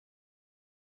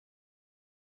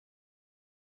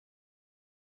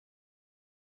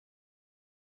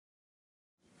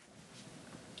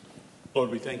Lord,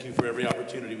 we thank you for every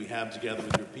opportunity we have together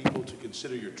with your people to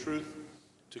consider your truth,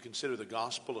 to consider the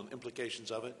gospel and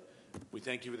implications of it. We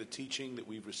thank you for the teaching that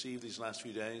we've received these last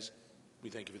few days. We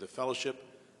thank you for the fellowship.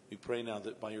 We pray now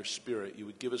that by your Spirit you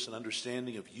would give us an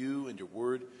understanding of you and your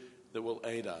word that will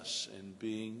aid us in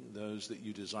being those that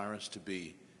you desire us to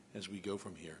be as we go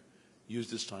from here.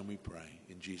 Use this time, we pray.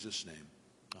 In Jesus' name,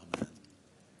 amen.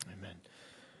 Amen.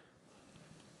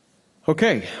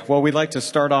 Okay, well, we'd like to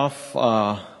start off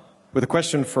with a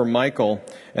question for Michael,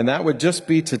 and that would just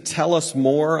be to tell us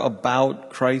more about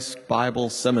Christ Bible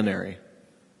Seminary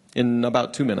in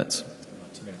about 2 minutes.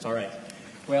 2 minutes, all right.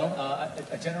 Well,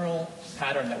 a general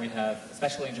pattern that we have,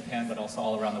 especially in Japan, but also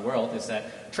all around the world, is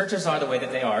that churches are the way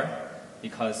that they are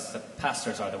because the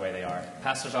pastors are the way they are.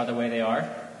 Pastors are the way they are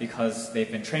because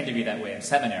they've been trained to be that way in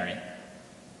seminary.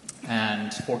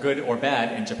 And for good or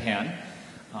bad in Japan,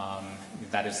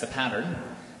 that is the pattern.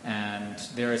 And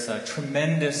there is a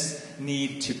tremendous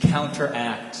need to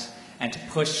counteract and to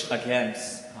push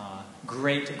against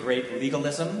great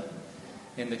legalism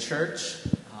in the church,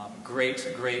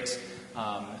 greater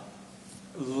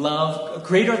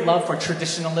love for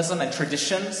traditionalism and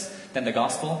traditions than the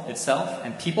gospel itself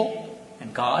and people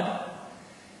and God.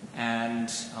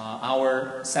 And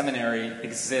our seminary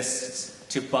exists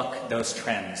to buck those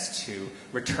trends, to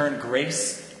return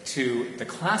grace to the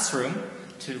classroom,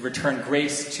 to return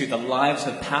grace to the lives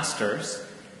of pastors,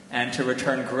 and to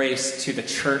return grace to the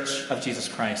Church of Jesus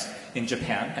Christ in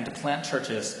Japan, and to plant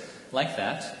churches like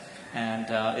that. And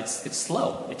it's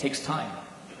slow. It takes time.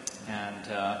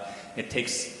 And it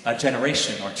takes a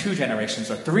generation or 2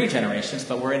 generations or 3 generations,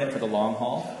 but we're in it for the long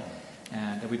haul.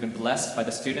 And we've been blessed by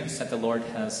the students that the Lord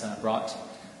has brought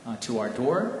to our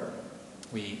door.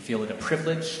 We feel it a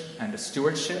privilege and a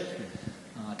stewardship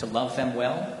to love them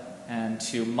well, and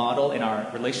to model in our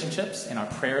relationships, in our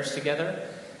prayers together,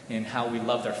 in how we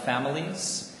love their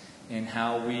families, in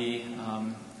how we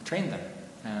train them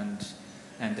and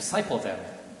disciple them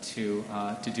to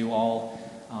do all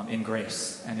in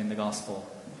grace and in the gospel.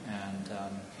 And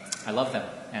I love them,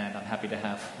 and I'm happy to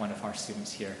have one of our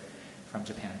students here from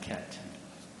Japan, Ket.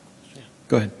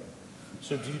 Go ahead.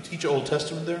 So do you teach Old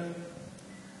Testament there?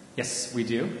 Yes, we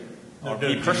do. No,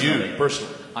 me personally. You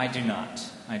personally? I do not.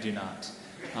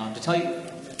 To tell you...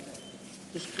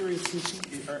 Just curious, I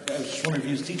was just wondering if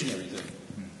he was teaching everything.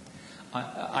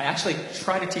 I actually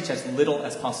try to teach as little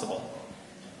as possible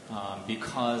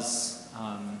because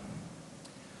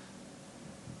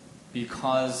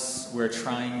we're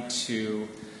trying to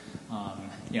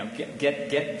get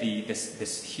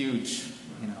this huge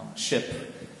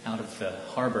ship out of the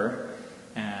harbor,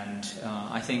 and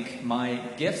I think my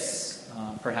gifts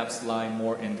perhaps lie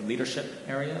more in the leadership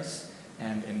areas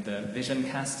and in the vision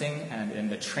casting and in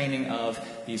the training of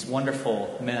these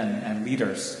wonderful men and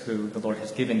leaders who the Lord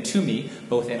has given to me,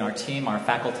 both in our team, our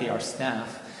faculty, our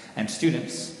staff, and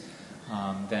students,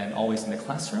 than always in the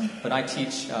classroom. But I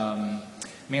teach,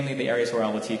 mainly the areas where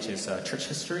I will teach is church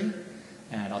history,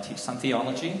 and I'll teach some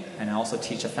theology, and I also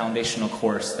teach a foundational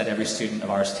course that every student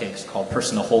of ours takes called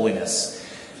Personal Holiness,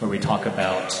 where we talk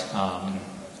about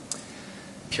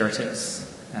Puritans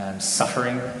and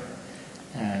suffering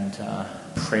and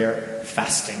prayer,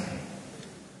 fasting.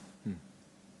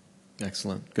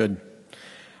 Excellent. Good.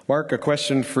 Mark, a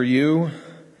question for you.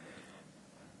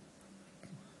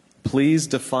 Please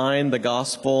define the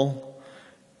gospel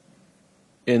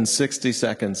in 60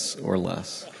 seconds or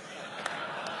less.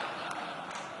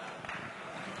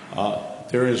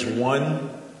 There is one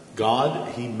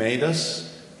God. He made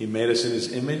us. He made us in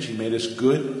his image. He made us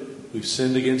good. We've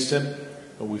sinned against him,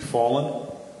 but we've fallen.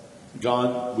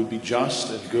 God would be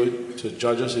just and good to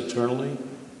judge us eternally.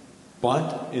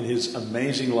 But in his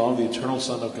amazing love, the eternal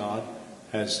Son of God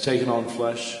has taken on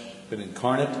flesh, been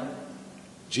incarnate.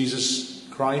 Jesus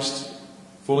Christ,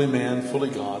 fully man, fully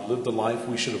God, lived the life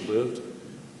we should have lived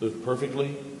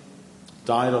perfectly,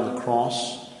 died on the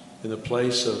cross in the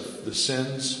place of the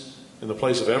sins, in the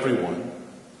place of everyone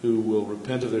who will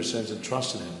repent of their sins and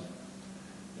trust in him.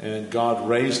 And God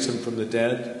raised him from the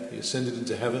dead. He ascended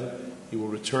into heaven. He will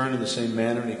return in the same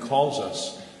manner, and he calls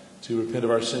us to repent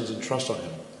of our sins and trust on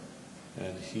him.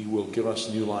 And he will give us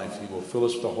new life. He will fill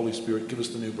us with the Holy Spirit, give us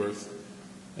the new birth,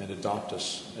 and adopt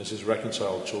us as his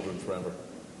reconciled children forever.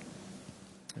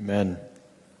 Amen.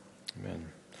 Amen.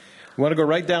 We want to go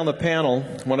right down the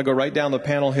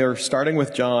panel here, starting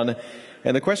with John.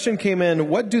 And the question came in,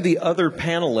 what do the other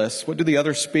panelists, what do the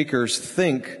other speakers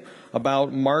think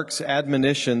about Mark's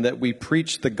admonition that we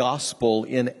preach the gospel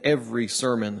in every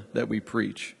sermon that we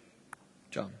preach?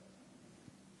 John.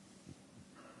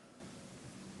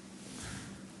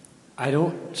 I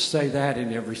don't say that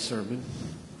in every sermon,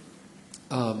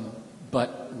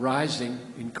 but rising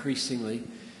increasingly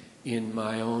in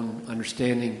my own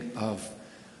understanding of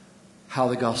how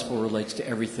the gospel relates to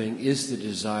everything is the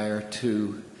desire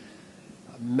to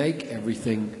make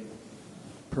everything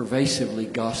pervasively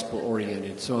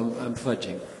gospel-oriented. So I'm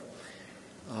fudging.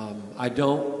 I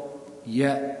don't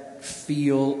yet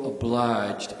feel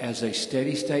obliged as a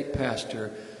steady-state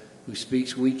pastor who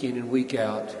speaks week in and week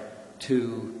out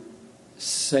to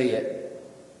say it,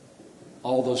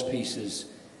 all those pieces,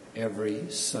 every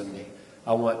Sunday.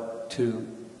 I want to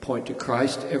point to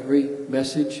Christ every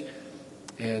message,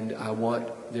 and I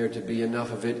want there to be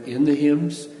enough of it in the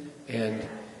hymns and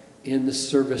in the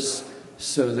service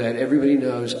so that everybody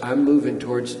knows I'm moving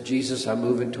towards Jesus, I'm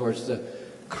moving towards the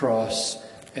cross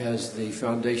as the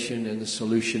foundation and the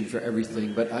solution for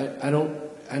everything. But I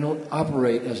don't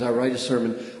operate as I write a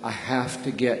sermon. I have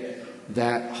to get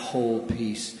that whole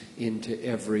piece into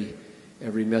every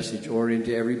message, or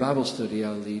into every Bible study I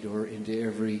lead, or into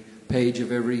every page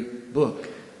of every book.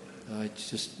 It's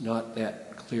just not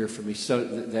that clear for me. So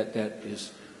that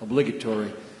is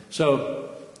obligatory.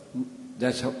 So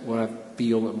that's what I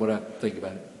feel and what I think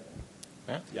about it.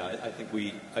 Yeah, I think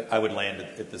I would land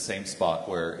at the same spot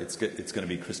where it's going to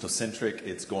be Christocentric.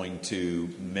 It's going to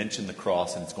mention the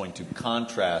cross, and it's going to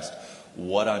contrast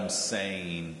what I'm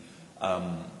saying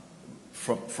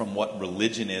from what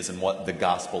religion is and what the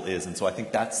gospel is. And so I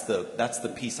think that's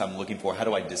the piece I'm looking for. How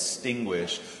do I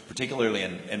distinguish, particularly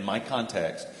in my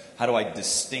context, how do I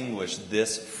distinguish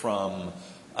this from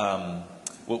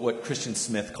what Christian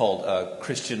Smith called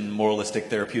Christian moralistic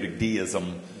therapeutic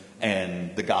deism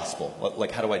and the gospel?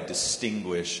 Like, how do I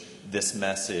distinguish this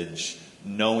message,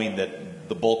 knowing that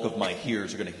the bulk of my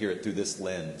hearers are going to hear it through this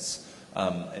lens?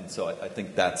 And so I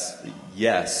think that's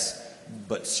yes,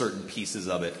 but certain pieces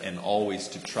of it, and always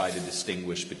to try to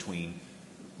distinguish between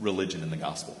religion and the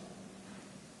gospel.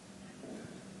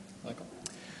 Michael?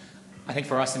 I think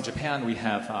for us in Japan, we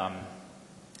have,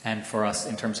 and for us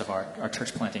in terms of our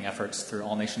church planting efforts through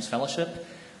All Nations Fellowship,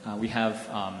 we have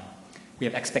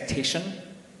expectation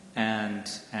and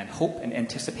hope and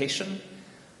anticipation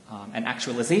and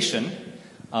actualization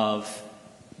of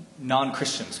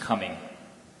non-Christians coming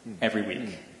every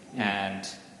week, and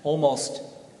almost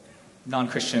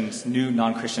new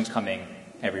non-Christians coming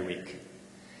every week.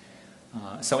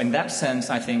 So in that sense,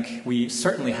 I think we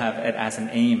certainly have it as an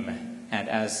aim and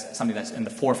as something that's in the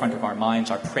forefront of our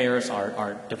minds, our prayers,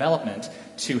 our development,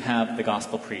 to have the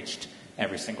gospel preached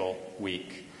every single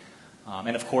week.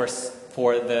 And of course,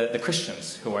 for the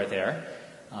Christians who are there,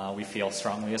 we feel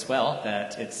strongly as well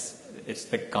that it's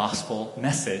the gospel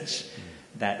message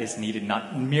that is needed,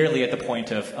 not merely at the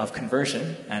point of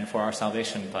conversion and for our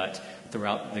salvation, but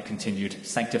throughout the continued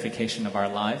sanctification of our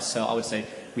lives. So I would say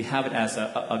we have it as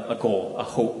a goal, a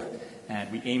hope,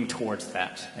 and we aim towards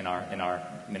that in our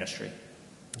ministry.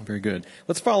 Very good.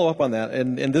 Let's follow up on that.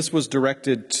 And this was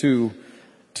directed to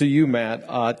you,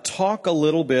 Matt. Talk a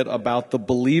little bit about the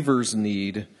believer's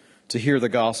need to hear the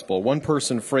gospel. One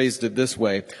person phrased it this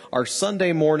way: are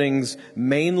Sunday mornings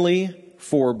mainly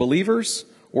for believers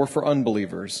or for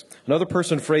unbelievers? Another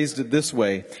person phrased it this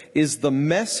way: is the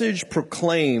message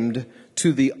proclaimed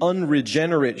to the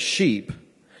unregenerate sheep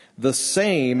the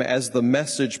same as the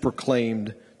message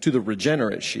proclaimed to the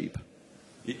regenerate sheep?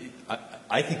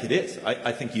 I think it is.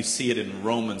 I think you see it in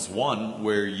Romans 1,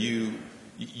 where you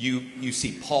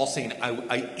see Paul saying,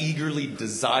 I eagerly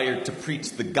desired to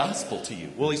preach the gospel to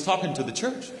you. Well, he's talking to the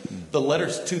church. The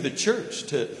letters to the church,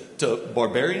 to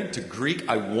barbarian, to Greek,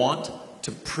 I want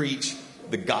to preach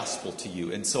the gospel to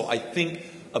you. And so I think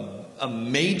a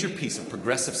major piece of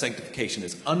progressive sanctification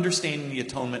is understanding the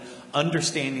atonement,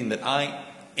 understanding that I,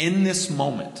 in this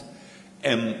moment,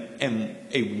 am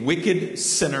a wicked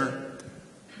sinner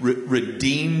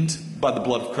redeemed by the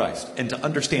blood of Christ. And to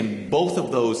understand both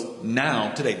of those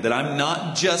now, today, that I'm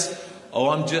not just,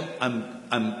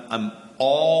 I'm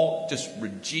all just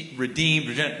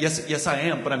redeemed. Yes, I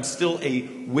am, but I'm still a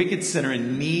wicked sinner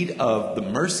in need of the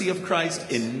mercy of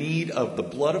Christ, in need of the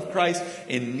blood of Christ,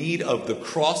 in need of the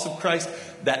cross of Christ.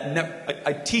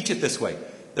 I teach it this way: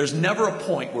 there's never a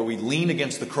point where we lean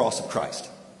against the cross of Christ.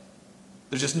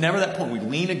 There's just never that point. We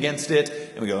lean against it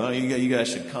and we go, oh, you guys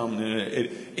should come.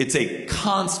 It's a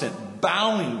constant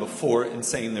bowing before it and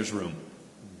saying there's room.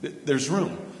 There's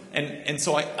room. And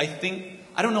so I think,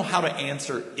 I don't know how to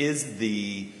answer, is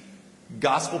the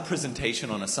gospel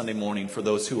presentation on a Sunday morning for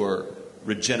those who are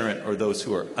regenerate or those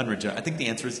who are unregenerate? I think the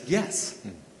answer is yes.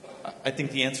 I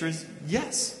think the answer is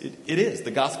yes. It is.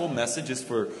 The gospel message is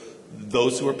for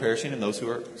those who are perishing and those who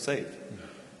are saved.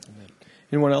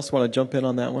 Anyone else want to jump in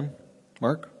on that one?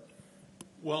 Mark?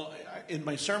 Well, in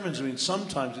my sermons,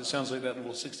 sometimes it sounds like that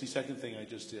little 60-second thing I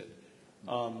just did.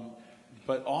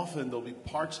 But often there'll be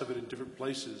parts of it in different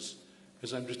places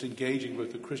as I'm just engaging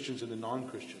with the Christians and the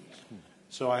non-Christians.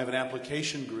 So I have an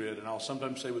application grid, and I'll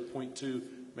sometimes say with point 2,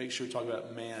 make sure you talk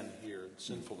about man here,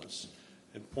 sinfulness.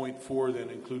 And point 4, then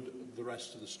include the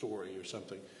rest of the story or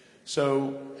something.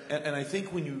 So, and I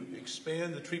think when you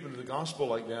expand the treatment of the gospel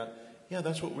like that, yeah,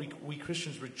 that's what we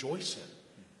Christians rejoice in.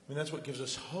 I mean, that's what gives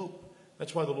us hope.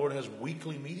 That's why the Lord has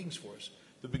weekly meetings for us.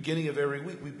 The beginning of every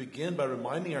week, we begin by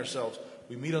reminding ourselves,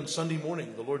 we meet on Sunday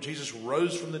morning. The Lord Jesus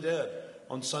rose from the dead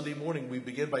on Sunday morning. We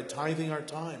begin by tithing our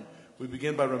time. We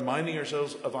begin by reminding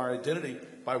ourselves of our identity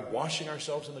by washing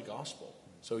ourselves in the gospel.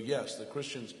 So yes, the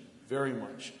Christians very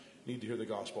much need to hear the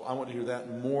gospel. I want to hear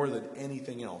that more than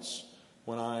anything else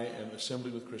when I am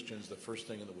assembling with Christians the first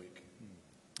thing in the week.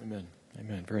 Amen.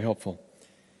 Amen. Very helpful.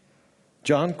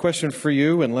 John, question for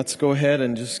you, and let's go ahead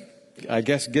and just, I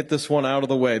guess, get this one out of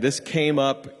the way. This came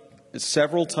up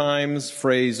several times,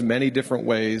 phrased many different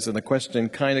ways, and the question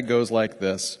kind of goes like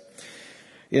this.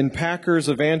 In Packer's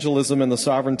Evangelism and the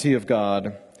Sovereignty of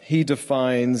God, he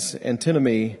defines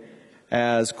antinomy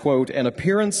as, quote, an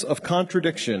appearance of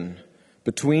contradiction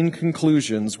between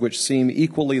conclusions which seem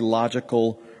equally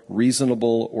logical,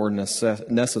 reasonable, or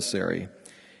necessary.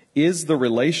 Is the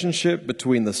relationship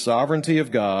between the sovereignty of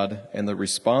God and the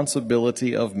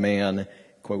responsibility of man,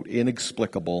 quote,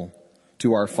 inexplicable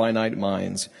to our finite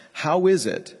minds? How is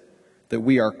it that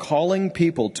we are calling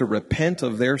people to repent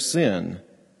of their sin,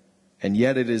 and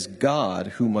yet it is God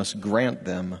who must grant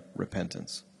them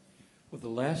repentance? Well, the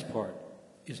last part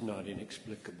is not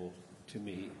inexplicable to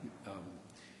me.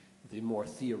 The more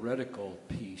theoretical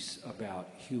piece about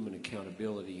human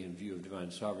accountability in view of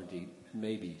divine sovereignty,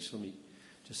 maybe. So let me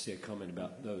just say a comment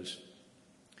about those.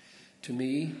 To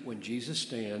me, when Jesus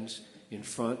stands in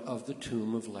front of the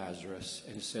tomb of Lazarus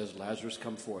and says, Lazarus,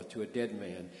 come forth, to a dead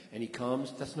man, and he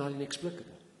comes, that's not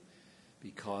inexplicable,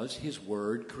 because his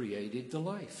word created the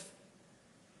life.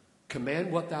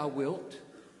 Command what thou wilt,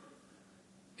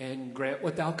 and grant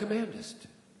what thou commandest.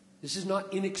 This is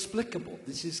not inexplicable.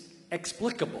 This is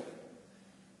explicable.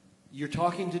 You're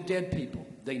talking to dead people.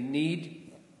 They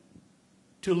need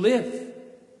to live.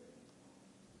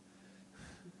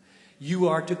 You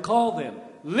are to call them,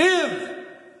 live!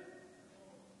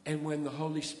 And when the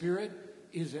Holy Spirit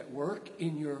is at work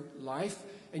in your life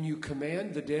and you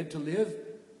command the dead to live,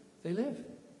 they live.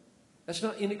 That's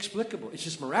not inexplicable. It's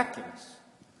just miraculous.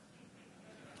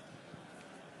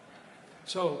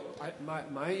 So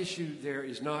my issue there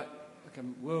is not like,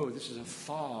 whoa, this is a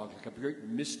fog, like a great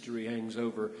mystery hangs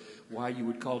over why you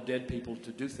would call dead people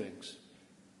to do things.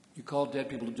 You call dead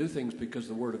people to do things because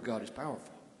the Word of God is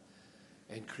powerful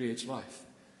and creates life.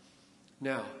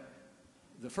 Now,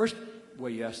 the first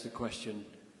way you ask the question,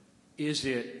 is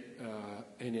it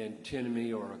an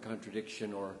antinomy or a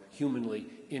contradiction or humanly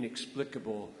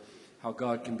inexplicable how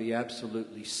God can be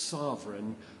absolutely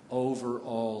sovereign over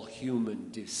all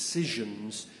human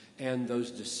decisions and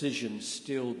those decisions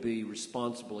still be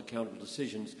responsible, accountable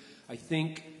decisions? I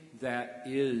think that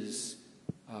is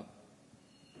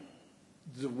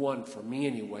the one, for me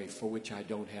anyway, for which I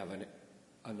don't have an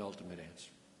ultimate answer.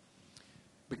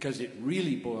 Because it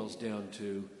really boils down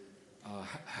to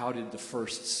how did the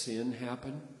first sin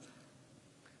happen?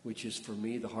 Which is, for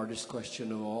me, the hardest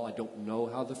question of all. I don't know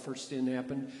how the first sin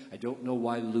happened. I don't know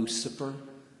why Lucifer,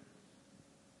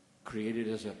 created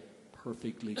as a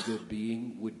perfectly good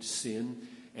being, would sin.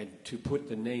 And to put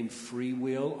the name free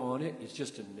will on it is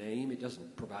just a name. It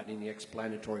doesn't provide any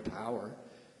explanatory power.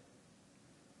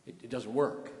 It doesn't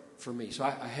work for me. So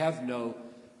I have no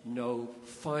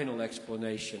final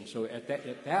explanation. So at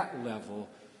that level,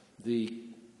 the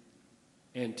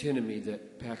antinomy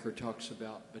that Packer talks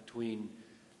about between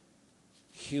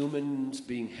humans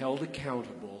being held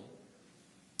accountable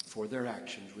for their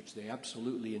actions, which they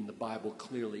absolutely in the Bible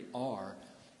clearly are,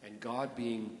 and God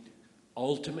being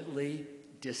ultimately,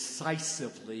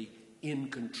 decisively in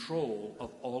control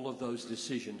of all of those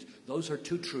decisions. Those are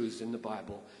two truths in the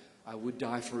Bible. I would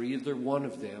die for either one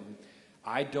of them.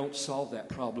 I don't solve that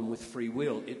problem with free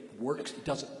will. It works. It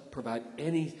doesn't provide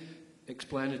any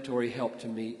explanatory help to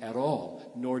me at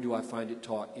all, nor do I find it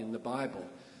taught in the Bible.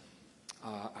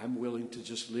 I'm willing to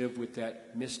just live with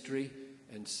that mystery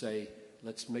and say,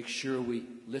 let's make sure we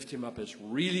lift him up as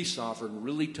really sovereign,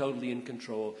 really totally in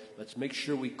control. Let's make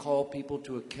sure we call people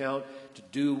to account to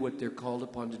do what they're called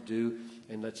upon to do.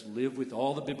 And let's live with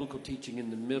all the biblical teaching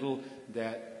in the middle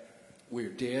that we're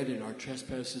dead in our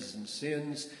trespasses and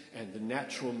sins, and the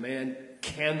natural man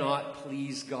cannot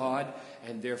please God,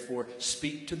 and therefore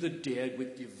speak to the dead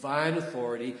with divine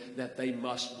authority that they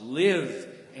must live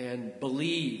and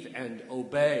believe and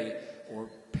obey or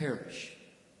perish.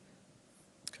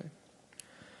 Okay.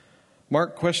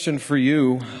 Mark, question for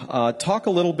you. Talk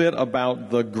a little bit about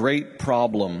the great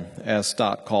problem, as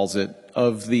Stott calls it,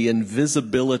 of the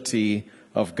invisibility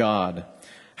of God.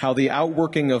 How the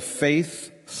outworking of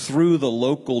faith through the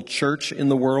local church in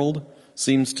the world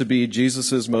seems to be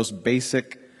Jesus' most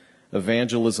basic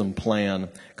evangelism plan.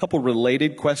 A couple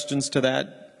related questions to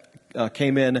that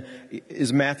came in.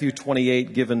 Is Matthew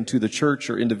 28 given to the church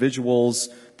or individuals?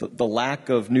 The lack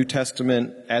of New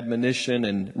Testament admonition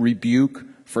and rebuke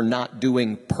for not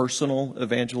doing personal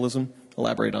evangelism?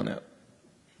 Elaborate on that.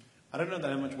 I don't know that I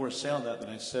have much more to say on that than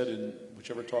I said in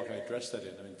whichever talk I addressed that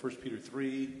in. I mean, 1 Peter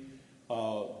 3,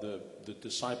 the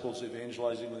disciples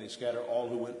evangelizing when they scatter, all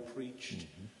who went preached.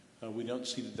 We don't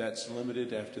see that that's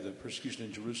limited after the persecution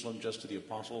in Jerusalem just to the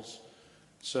apostles.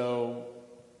 So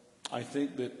I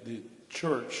think that the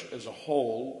church as a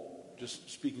whole, just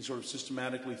speaking sort of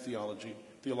systematically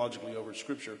theologically over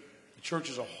Scripture, the church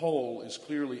as a whole is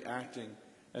clearly acting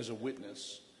as a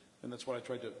witness. And that's what I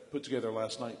tried to put together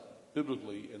last night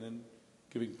biblically and then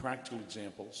giving practical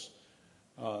examples.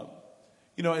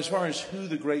 As far as who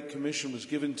the Great Commission was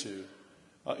given to,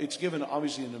 it's given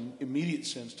obviously in an immediate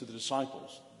sense to the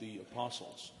disciples, the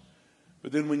apostles.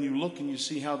 But then when you look and you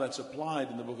see how that's applied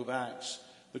in the book of Acts,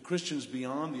 the Christians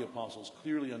beyond the apostles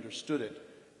clearly understood it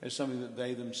as something that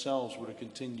they themselves were to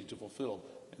continue to fulfill,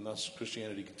 and thus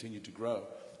Christianity continued to grow.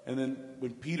 And then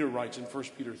when Peter writes in 1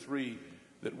 Peter 3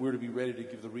 that we're to be ready to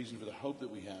give the reason for the hope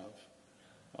that we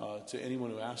have to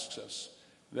anyone who asks us,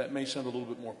 that may sound a little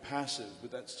bit more passive,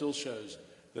 but that still shows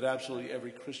that absolutely every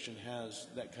Christian has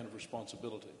that kind of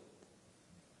responsibility.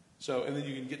 So, and then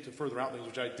you can get to further out things,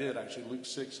 which I did actually, Luke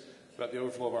 6, about the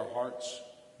overflow of our hearts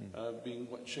being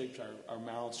what shapes our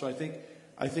mouths. So I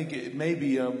think it may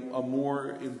be a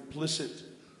more implicit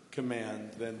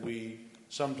command than we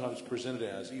sometimes present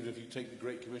it as, even if you take the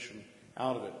Great Commission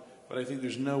out of it. But I think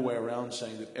there's no way around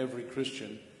saying that every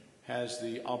Christian has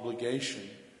the obligation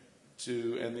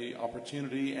to, and the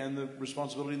opportunity and the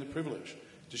responsibility and the privilege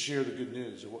to share the good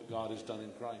news of what God has done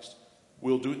in Christ.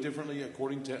 We'll do it differently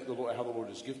according to how the Lord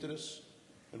has gifted us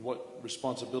and what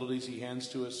responsibilities He hands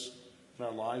to us in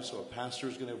our lives. So a pastor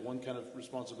is going to have one kind of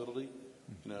responsibility,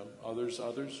 others.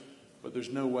 But there's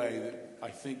no way that I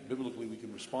think biblically we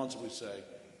can responsibly say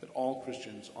that all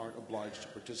Christians aren't obliged to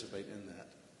participate in that.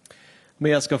 Let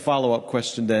me ask a follow-up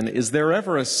question then. Is there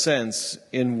ever a sense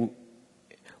in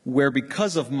where,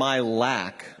 because of my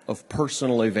lack of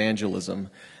personal evangelism,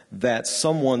 that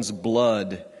someone's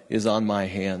blood is on my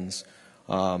hands?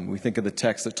 We think of the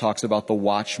text that talks about the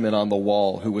watchman on the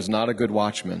wall who was not a good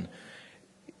watchman.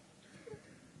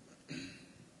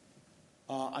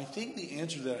 I think the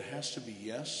answer to that has to be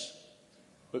yes.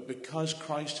 But because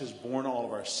Christ has borne all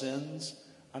of our sins,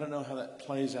 I don't know how that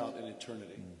plays out in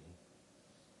eternity.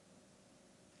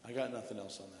 I got nothing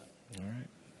else on that. All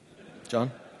right.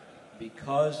 John?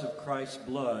 Because of Christ's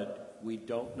blood, we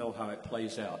don't know how it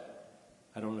plays out.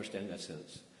 I don't understand that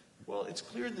sentence. Well, it's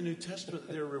clear in the New Testament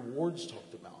that there are rewards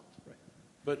talked about. Right.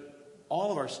 But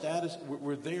all of our status,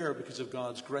 we're there because of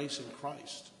God's grace in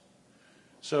Christ.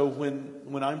 So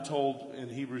when I'm told in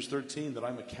Hebrews 13 that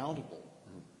I'm accountable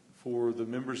for the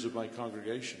members of my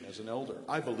congregation as an elder,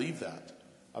 I believe that.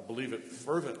 I believe it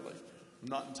fervently. I'm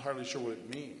not entirely sure what it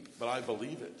means, but I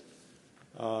believe it.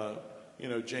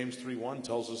 James 3:1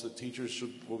 tells us that teachers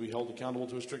will be held accountable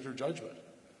to a stricter judgment.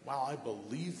 Wow, I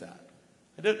believe that.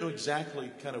 I don't know exactly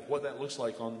kind of what that looks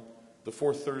like on the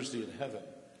fourth Thursday in heaven,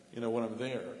 when I'm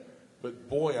there. But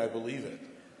boy, I believe it.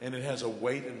 And it has a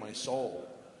weight in my soul.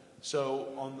 So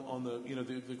on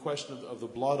the question of the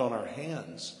blood on our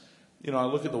hands, I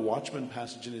look at the watchman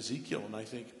passage in Ezekiel and I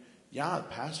think, yeah,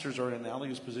 pastors are in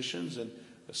analogous positions. And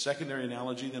a secondary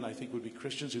analogy then I think would be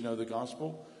Christians who know the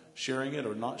gospel, sharing it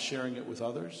or not sharing it with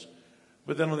others.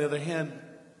 But then on the other hand,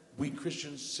 we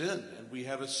Christians sin and we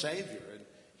have a Savior. And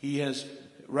He has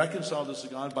reconciled us to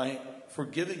God by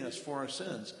forgiving us for our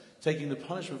sins, taking the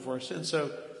punishment for our sins.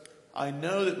 So I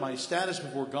know that my status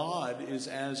before God is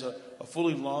as a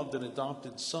fully loved and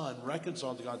adopted son,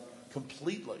 reconciled to God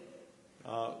completely.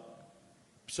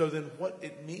 So then what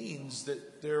it means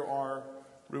that there are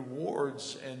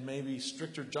rewards and maybe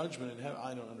stricter judgment in heaven,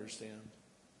 I don't understand.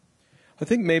 I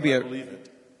think maybe I believe it.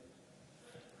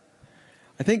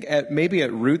 I think maybe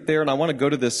at root there, and I want to go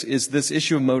to this, is this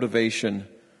issue of motivation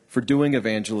for doing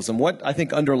evangelism. What I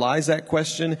think underlies that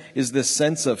question is this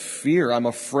sense of fear. I'm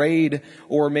afraid,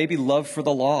 or maybe love for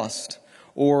the lost,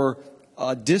 or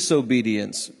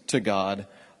disobedience to God.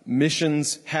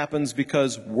 Missions happens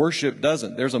because worship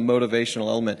doesn't. There's a motivational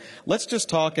element. Let's just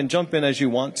talk and jump in as you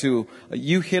want to.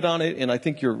 You hit on it in, I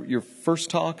think, your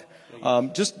first talk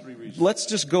Let's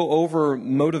just go over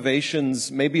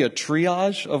motivations, maybe a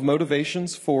triage of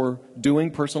motivations for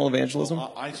doing personal evangelism.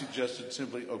 Well, I suggested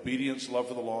simply obedience, love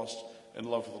for the lost, and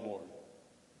love for the Lord.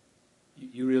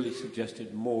 You really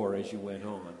suggested more as you went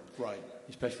on. Right.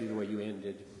 Especially the way you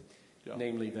ended. Yeah.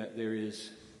 Namely that there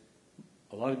is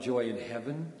a lot of joy in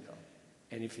heaven. Yeah.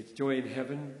 And if it's joy in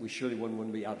heaven, we surely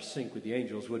wouldn't be out of sync with the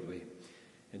angels, would we?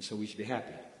 And so we should be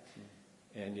happy.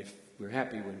 And if we're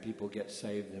happy when people get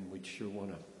saved, then we'd sure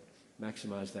want to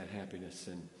maximize that happiness.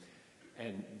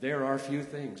 And there are a few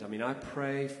things. I mean, I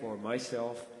pray for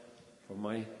myself, for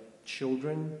my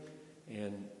children,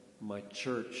 and my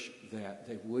church that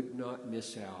they would not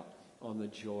miss out on the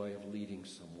joy of leading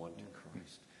someone to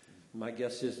Christ. My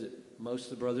guess is that most of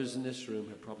the brothers in this room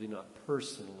have probably not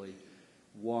personally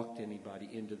walked anybody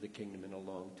into the kingdom in a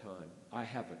long time. I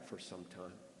haven't for some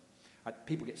time.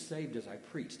 People get saved as I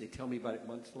preach. They tell me about it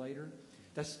months later.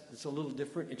 It's a little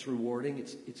different. It's rewarding.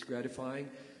 It's gratifying.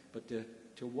 But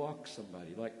to walk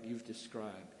somebody like you've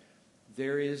described,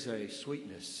 there is a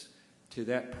sweetness to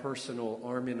that personal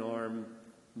arm-in-arm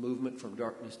movement from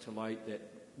darkness to light that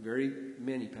very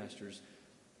many pastors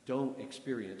don't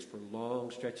experience for long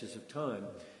stretches of time.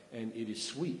 And it is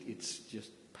sweet. It's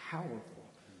just powerful.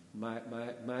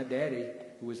 My daddy,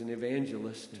 who was an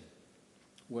evangelist,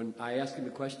 when I asked him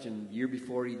a question year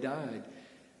before he died,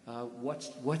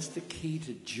 what's the key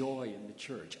to joy in the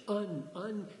church?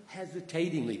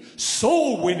 Unhesitatingly,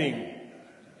 soul winning.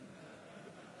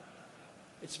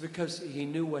 It's because he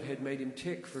knew what had made him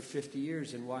tick for 50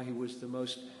 years and why he was the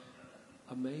most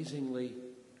amazingly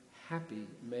happy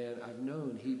man I've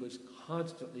known. He was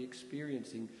constantly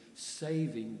experiencing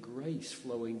saving grace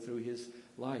flowing through his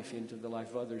life into the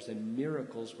life of others, and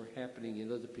miracles were happening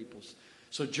in other people's.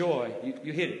 So joy,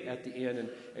 you hit it at the end. And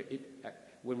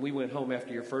when we went home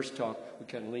after your first talk, we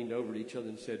kind of leaned over to each other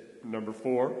and said, number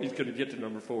 4. He's going to get to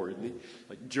number 4, isn't he?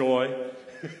 Like joy.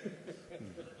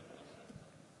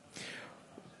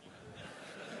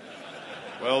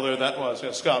 Well, there that was.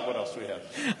 Yeah, Scott, what else do we have?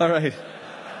 All right.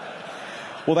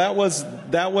 Well,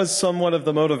 that was somewhat of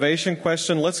the motivation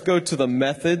question. Let's go to the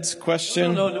methods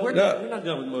question. No, we're not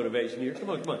done with motivation here. Come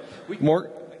on.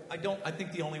 I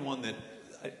think the only one that,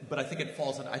 but I think it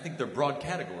falls in, I think they're broad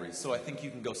categories. So I think you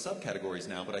can go subcategories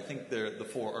now, but I think the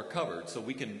 4 are covered. So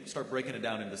we can start breaking it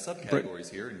down into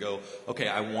subcategories here and go, okay,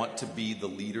 I want to be the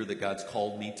leader that God's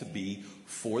called me to be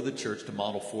for the church, to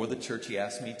model for the church He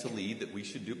asked me to lead, that we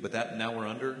should do. But that now we're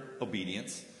under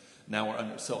obedience.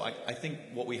 So I think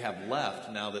what we have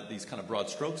left now that these kind of broad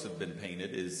strokes have been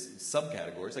painted is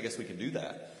subcategories. I guess we can do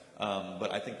that.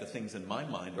 But I think the things in my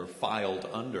mind are filed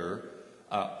under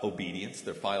obedience.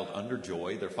 They're filed under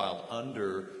joy. They're filed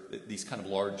under these kind of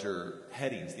larger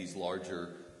headings, these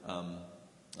larger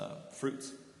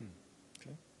fruits.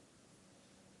 Okay.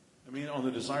 I mean, on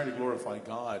the desire to glorify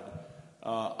God,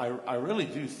 I really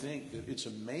do think that it's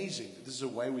amazing that this is a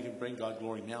way we can bring God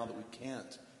glory now that we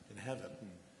can't in heaven.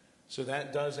 So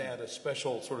that does add a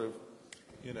special sort of,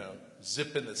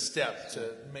 zip in the step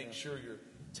to make sure you're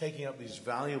taking up these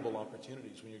valuable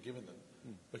opportunities when you're given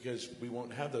them, because we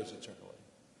won't have those eternally.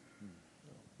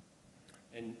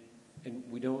 And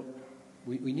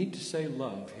we need to say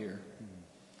love here.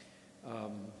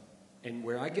 And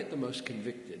where I get the most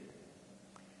convicted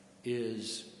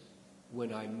is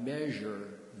when I measure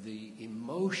the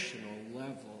emotional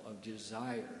level of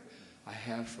desire I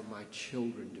have for my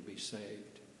children to be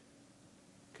saved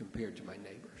compared to my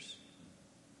neighbors.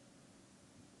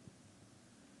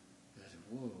 And I said,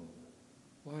 whoa,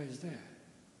 why is that?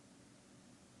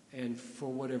 And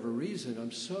for whatever reason,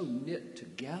 I'm so knit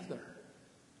together.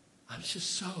 I'm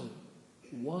just so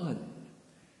one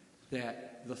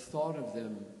that the thought of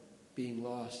them being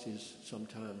lost is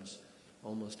sometimes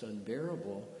almost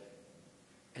unbearable.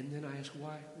 And then I ask,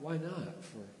 why not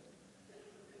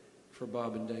for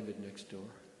Bob and David next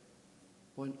door?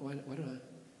 Why don't I?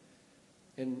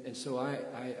 And so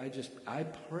I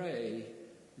pray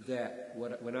that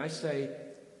when I say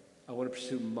I want to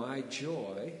pursue my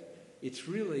joy, it's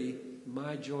really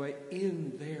my joy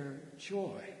in their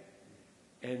joy.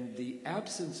 And the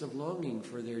absence of longing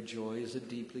for their joy is a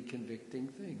deeply convicting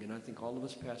thing. And I think all of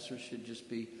us pastors should just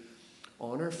be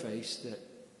on our face that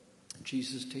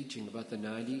Jesus' teaching about the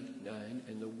 99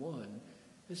 and the 1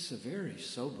 is a very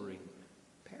sobering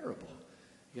parable.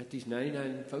 You got these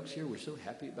 99 folks here. We're so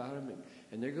happy about them.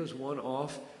 And there goes one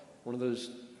off, one of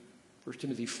those 1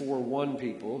 Timothy 4:1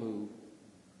 people who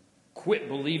quit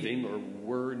believing or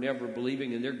were never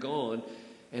believing, and they're gone.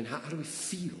 And how do we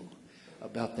feel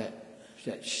about that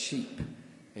sheep?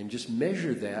 And just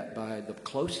measure that by the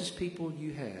closest people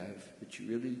you have that you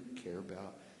really care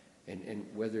about and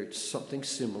whether it's something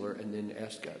similar, and then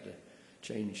ask God to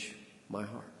change my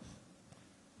heart.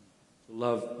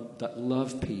 That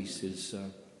love piece is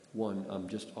one I'm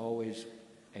just always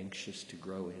anxious to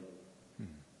grow in.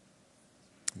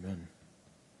 Amen.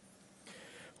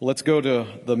 Well, let's go to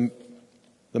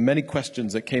the many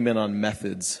questions that came in on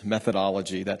methods,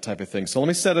 methodology, that type of thing. So let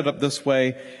me set it up this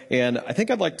way, and I think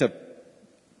I'd like to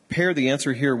pair the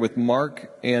answer here with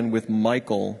Mark and with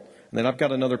Michael, and then I've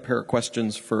got another pair of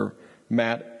questions for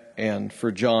Matt and for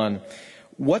John.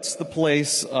 What's the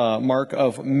place, Mark,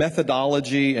 of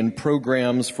methodology and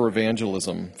programs for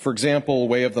evangelism? For example,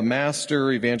 Way of the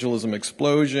Master, Evangelism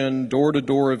Explosion,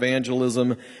 door-to-door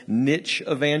evangelism, niche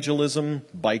evangelism,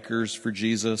 bikers for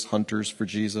Jesus, hunters for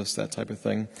Jesus, that type of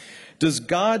thing.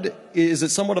 Is it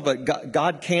somewhat of a,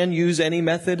 God can use any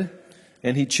method,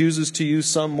 and he chooses to use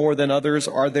some more than others?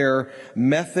 Are there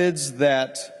methods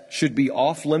that should be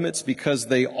off limits because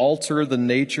they alter the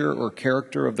nature or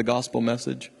character of the gospel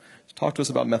message? Talk to us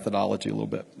about methodology a little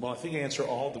bit. Well, I think I answer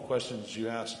all the questions you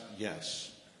asked,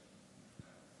 yes.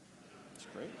 That's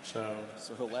great. So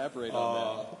elaborate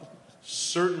on that.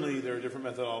 Certainly there are different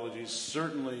methodologies.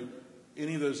 Certainly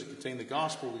any of those that contain the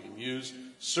gospel we can use.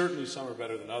 Certainly some are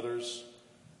better than others.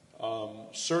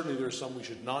 Certainly there are some we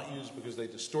should not use because they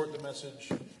distort the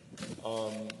message.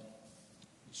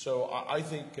 So I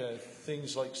think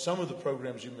things like some of the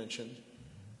programs you mentioned.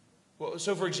 Well,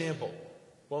 so for example,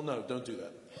 well, no, don't do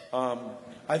that.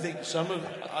 I think some of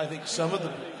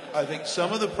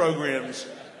the programs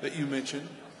that you mentioned,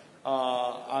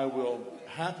 I will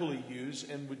happily use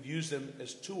and would use them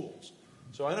as tools.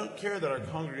 So I don't care that our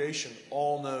congregation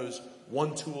all knows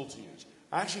one tool to use.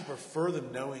 I actually prefer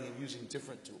them knowing and using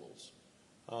different tools.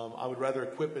 I would rather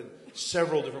equip in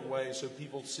several different ways so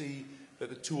people see that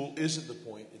the tool isn't the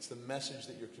point; it's the message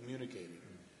that you're communicating.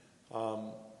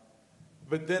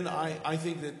 But then I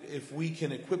think that if we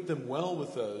can equip them well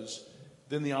with those,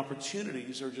 then the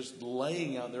opportunities are just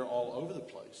laying out there all over the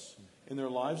place in their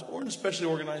lives or in especially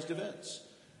organized events.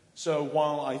 So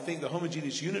while I think the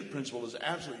homogeneous unit principle is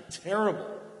absolutely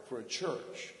terrible for a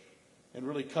church and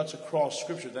really cuts across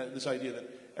Scripture, this idea that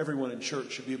everyone in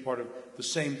church should be a part of the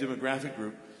same demographic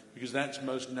group because that's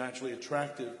most naturally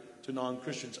attractive to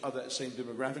non-Christians of that same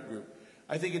demographic group,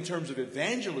 I think in terms of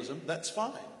evangelism, that's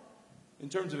fine. In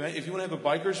terms of, if you want to have a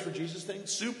Bikers for Jesus thing,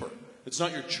 super. It's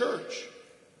not your church.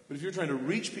 But if you're trying to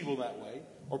reach people that way,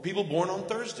 or people born on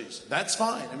Thursdays, that's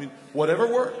fine. I mean, whatever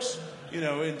works.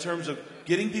 In terms of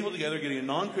getting people together, getting a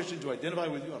non-Christian to identify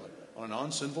with you on a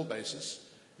non-sinful basis.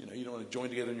 You don't want to join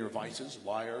together in your vices,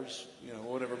 liars,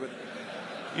 whatever. But,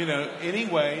 any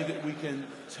way that we can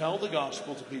tell the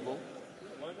gospel to people.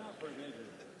 Why not for evangelism?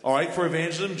 All right, for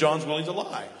evangelism, John's willing to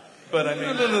lie. But I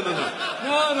mean,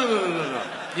 no.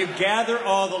 You gather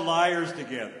all the liars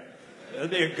together.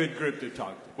 That'd be a good group to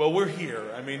talk to. Well, we're here.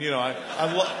 I mean,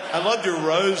 I loved your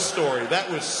rose story.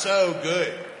 That was so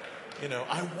good.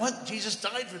 Jesus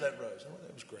died for that rose. Oh,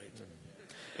 that was great.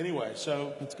 Anyway,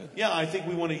 so that's good. Yeah, I think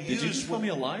we want to use. Did you just call me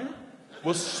a liar?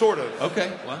 Well, sort of.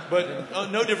 Okay. Well,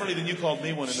 but no differently than you called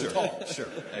me one in the talk. Sure.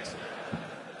 Excellent.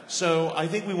 So I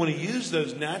think we want to use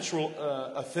those natural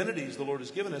affinities the Lord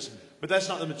has given us, but that's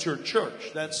not the mature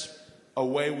church. That's a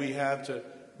way we have to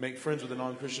make friends with a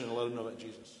non-Christian and let them know about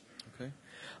Jesus. Okay.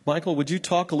 Michael, would you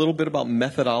talk a little bit about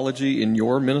methodology in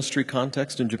your ministry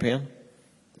context in Japan?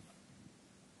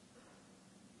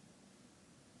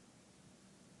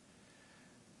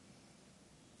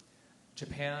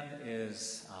 Japan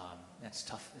is it's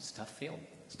tough. It's a tough field.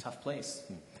 It's a tough place.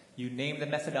 You name the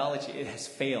methodology, it has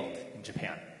failed in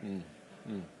Japan.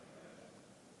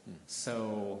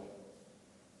 So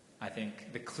I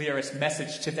think the clearest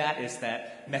message to that is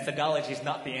that methodology is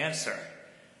not the answer.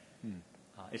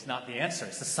 It's not the answer.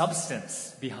 It's the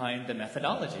substance behind the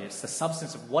methodology. It's the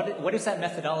substance of what is that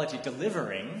methodology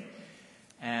delivering.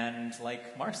 And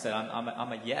like Mark said, I'm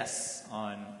a yes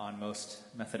on most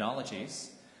methodologies.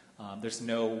 There's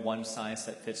no one size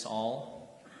that fits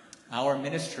all. Our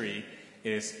ministry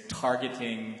is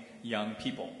targeting young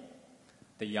people,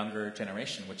 the younger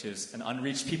generation, which is an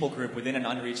unreached people group within an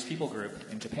unreached people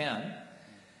group in Japan.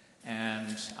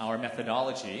 And our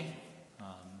methodology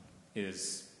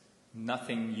is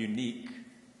nothing unique.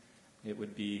 It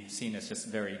would be seen as just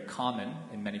very common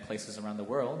in many places around the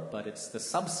world, but it's the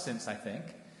substance, I think,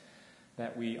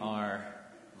 that we are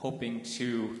hoping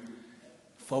to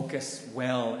focus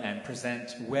well and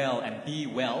present well and be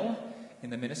well in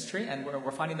the ministry, and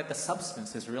we're finding that the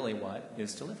substance is really what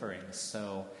is delivering.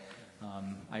 So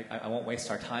I won't waste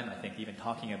our time, I think, even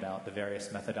talking about the various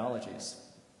methodologies.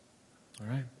 All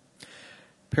right.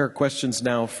 Pair of questions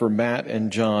now for Matt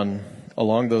and John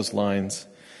along those lines.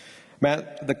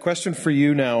 Matt, the question for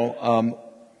you now,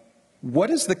 what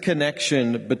is the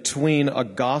connection between a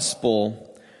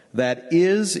gospel that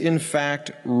is, in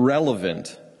fact,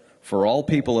 relevant for all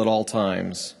people at all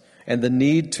times and the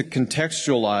need to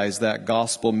contextualize that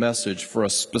gospel message for a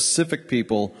specific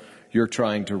people you're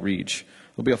trying to reach?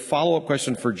 There'll be a follow-up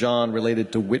question for John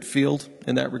related to Whitfield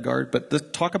in that regard,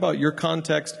 but talk about your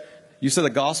context. You said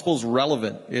the gospel's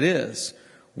relevant. It is.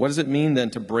 What does it mean then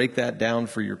to break that down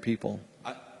for your people?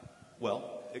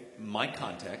 My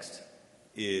context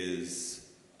is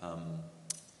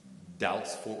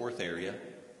Dallas, Fort Worth area,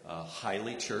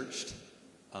 highly churched,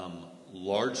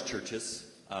 large churches.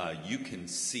 You can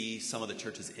see some of the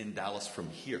churches in Dallas from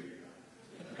here.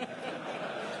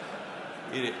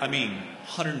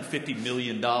 $150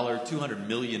 million, $200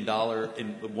 million.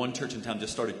 In one church in town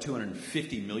just started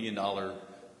 $250 million. Tell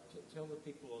the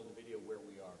people on the video where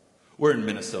we are. We're in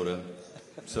Minnesota,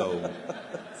 so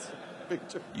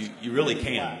you really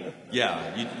can.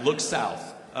 Yeah, you look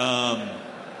south. The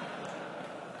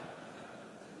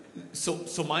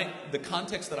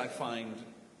context that I find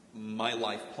my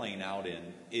life playing out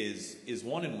in is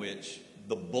one in which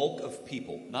the bulk of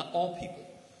people, not all people,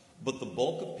 but the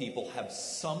bulk of people have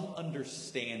some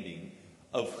understanding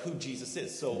of who Jesus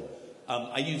is. So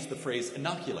I use the phrase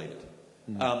inoculated.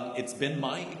 It's been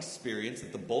my experience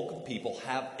that the bulk of people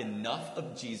have enough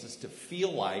of Jesus to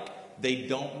feel like they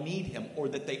don't need him or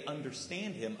that they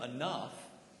understand him enough,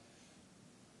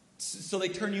 so they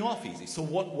turn you off easy. So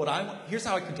here's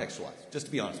how I contextualize, just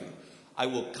to be honest with you. I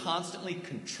will constantly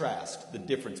contrast the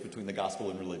difference between the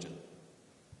gospel and religion.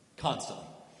 Constantly.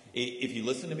 If you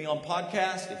listen to me on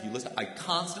podcast, I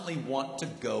constantly want to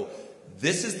go,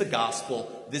 this is the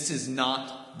gospel, this is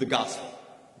not the gospel.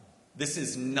 This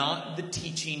is not the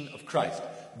teaching of Christ.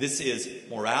 This is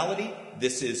morality,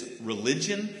 this is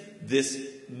religion, this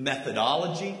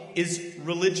methodology is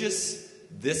religious,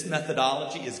 this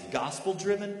methodology is gospel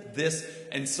driven,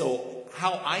 and so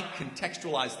how I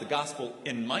contextualize the gospel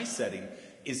in my setting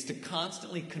is to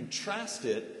constantly contrast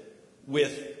it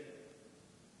with,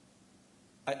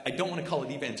 I don't want to call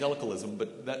it evangelicalism,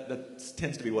 but that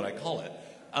tends to be what I call it.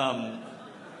 I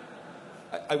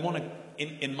want to,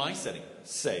 in my setting,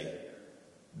 say,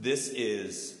 this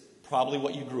is probably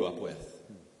what you grew up with.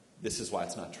 This is why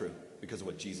it's not true, because of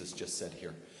what Jesus just said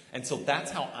here. And so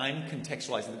that's how I'm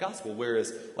contextualizing the gospel.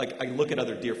 Whereas, I look at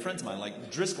other dear friends of mine,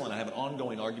 like Driscoll and I have an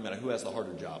ongoing argument on who has the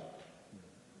harder job.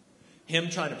 Him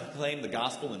trying to proclaim the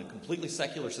gospel in a completely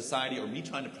secular society, or me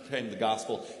trying to proclaim the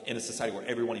gospel in a society where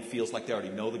everyone feels like they already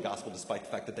know the gospel despite the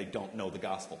fact that they don't know the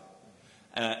gospel.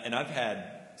 And I've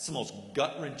had some most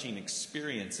gut-wrenching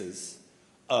experiences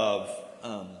of,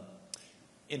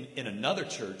 in another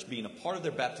church, being a part of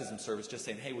their baptism service, just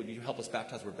saying, hey, would you help us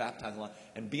baptize? We're baptizing a lot.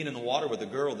 And being in the water with a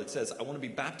girl that says, I want to be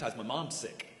baptized, my mom's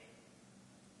sick.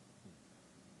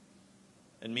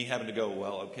 And me having to go,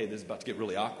 well, okay, this is about to get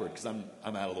really awkward because I'm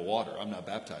out of the water. I'm not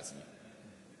baptizing you.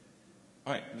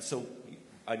 All right, so,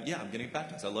 I'm getting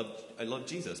baptized. I love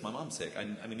Jesus. My mom's sick. I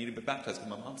need to be baptized because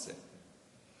my mom's sick.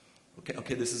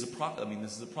 Okay, this is a problem.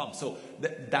 This is a problem. So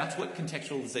that's what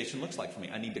contextualization looks like for me.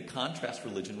 I need to contrast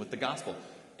religion with the gospel.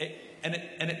 And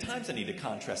at times I need to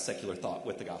contrast secular thought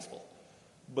with the gospel.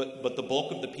 But the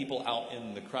bulk of the people out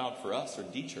in the crowd for us are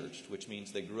de-churched, which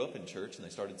means they grew up in church and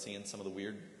they started seeing some of the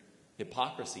weird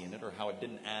hypocrisy in it, or how it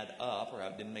didn't add up, or how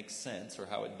it didn't make sense, or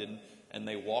how it didn't, and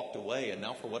they walked away, and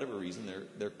now for whatever reason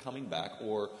they're coming back,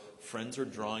 or friends are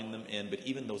drawing them in, but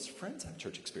even those friends have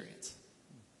church experience.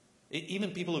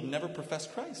 Even people who've never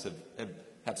professed Christ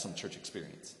have some church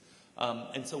experience.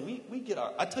 And so we get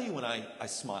I tell you when I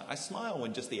smile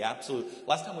when just the absolute,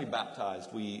 last time we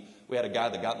baptized, we had a guy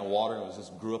that got in the water and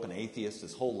grew up an atheist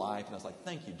his whole life, and I was like,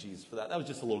 thank you, Jesus, for that. That was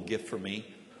just a little gift for me.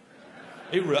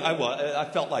 I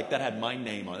felt like that had my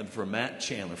name on it, for Matt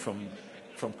Chandler from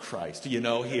Christ,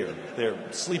 here,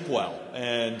 there, sleep well,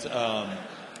 and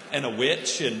a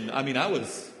witch, and I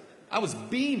was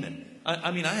beaming.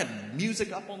 I had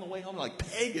music up on the way home, like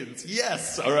pagans,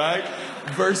 yes, all right?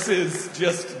 Versus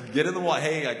just get in the water.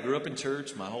 Hey, I grew up in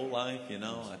church my whole life,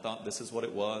 I thought this is what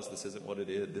it was, this isn't what it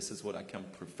is, this is what I come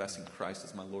professing Christ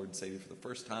as my Lord and Savior for the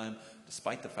first time,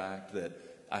 despite the fact that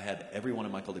I had every one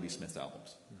of Michael W. Smith's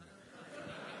albums.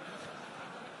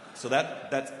 So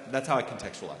that's how I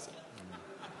contextualize it.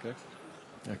 Okay,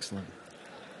 excellent.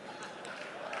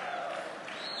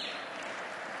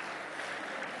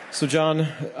 So John,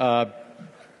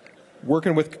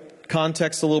 working with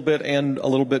context a little bit and a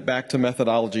little bit back to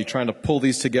methodology, trying to pull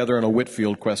these together in a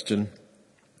Whitfield question.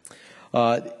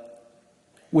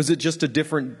 Was it just a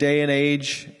different day and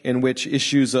age in which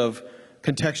issues of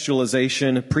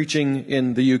contextualization, preaching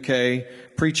in the UK,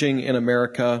 preaching in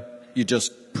America, you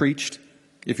just preached,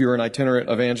 if you were an itinerant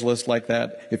evangelist like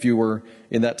that, if you were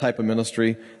in that type of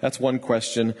ministry? That's one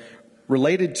question.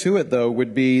 Related to it, though,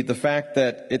 would be the fact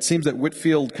that it seems that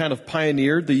Whitefield kind of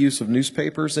pioneered the use of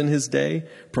newspapers in his day,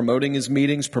 promoting his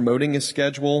meetings, promoting his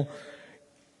schedule.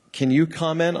 Can you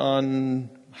comment on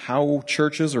how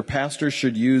churches or pastors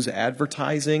should use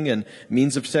advertising and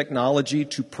means of technology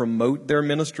to promote their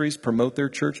ministries, promote their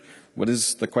church?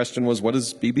 The question was, what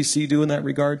does BBC do in that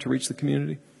regard to reach the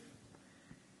community?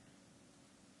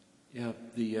 Yeah,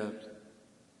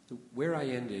 where I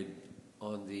ended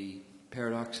on the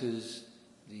paradoxes,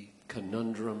 the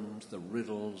conundrums, the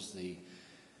riddles, the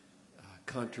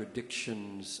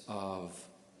contradictions of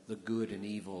the good and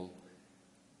evil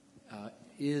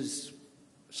is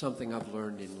something I've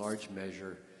learned in large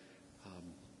measure,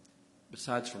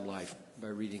 besides from life, by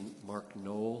reading Mark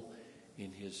Noll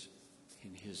in his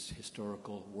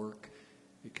historical work,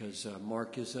 because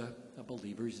Mark is a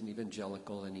believer, he's an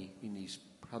evangelical, and he's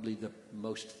probably the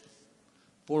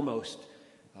foremost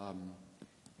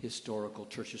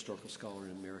church historical scholar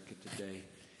in America today.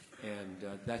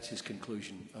 And that's his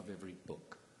conclusion of every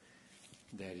book,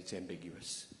 that it's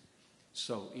ambiguous.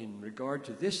 So in regard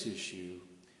to this issue,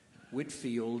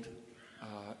 Whitefield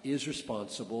is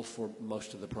responsible for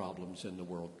most of the problems in the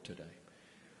world today.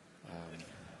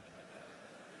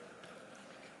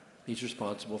 He's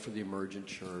responsible for the emergent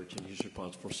church, and he's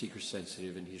responsible for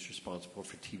seeker-sensitive, and he's responsible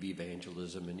for TV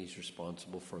evangelism, and he's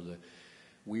responsible for the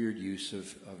weird use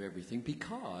of everything,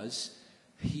 because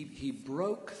he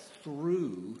broke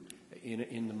through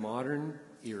in the modern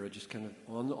era, just kind of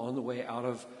on the way out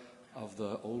of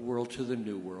the old world to the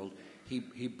new world.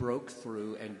 He broke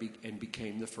through and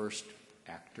became the first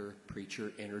actor,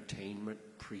 preacher, entertainment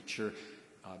preacher,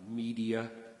 media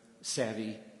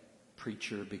savvy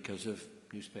preacher, because of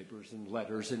newspapers and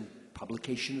letters and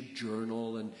publication of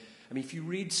journal. And I mean, if you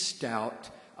read Stout,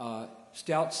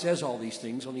 Stout says all these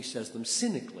things, only says them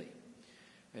cynically.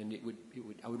 And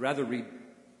I would rather read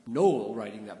Noel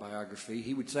writing that biography.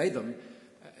 He would say them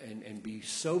and be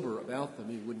sober about them.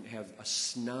 He wouldn't have a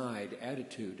snide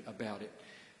attitude about it.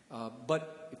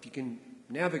 But if you can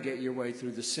navigate your way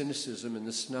through the cynicism and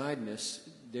the snideness,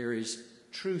 there is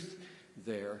truth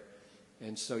there.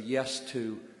 And so yes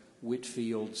to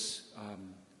Whitefield's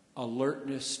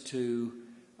alertness to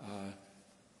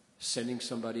sending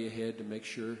somebody ahead to make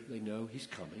sure they know he's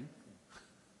coming,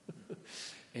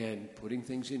 and putting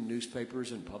things in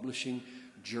newspapers and publishing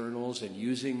journals and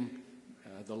using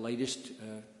the latest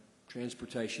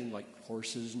transportation like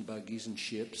horses and buggies and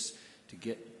ships to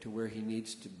get to where he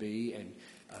needs to be, and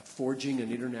forging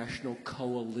an international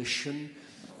coalition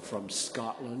from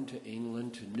Scotland to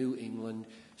England to New England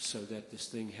so that this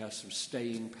thing has some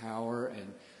staying power.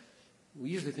 And we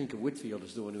usually think of Whitefield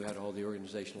as the one who had all the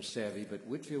organizational savvy, but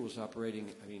Whitefield was operating,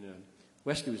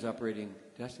 Wesley was operating,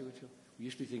 did I say Whitefield? We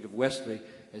usually think of Wesley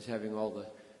as having all the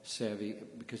savvy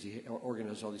because he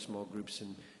organized all these small groups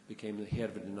and became the head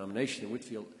of a denomination. And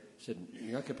Whitefield said,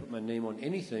 you're not going to put my name on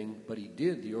anything, but he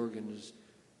did the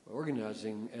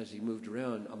organizing as he moved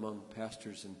around among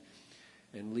pastors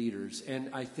and leaders. And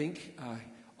I think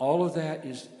all of that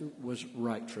was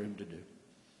right for him to do.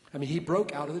 I mean, he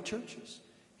broke out of the churches.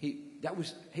 It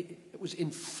was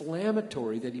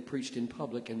inflammatory that he preached in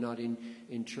public and not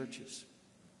in churches.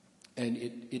 And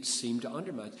it seemed to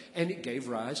undermine. And it gave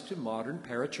rise to modern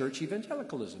parachurch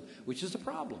evangelicalism, which is a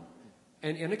problem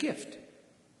and a gift.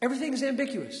 Everything is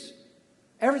ambiguous.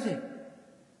 Everything.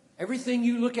 Everything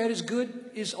you look at as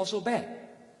good is also bad,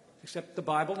 except the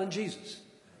Bible and Jesus.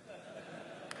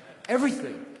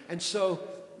 Everything. And so,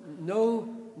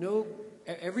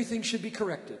 everything should be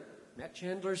corrected. Matt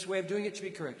Chandler's way of doing it should be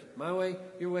corrected. My way,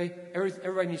 your way,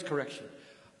 everybody needs correction.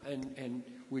 And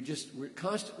we're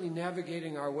constantly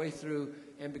navigating our way through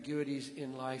ambiguities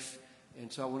in life.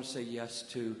 And so I want to say yes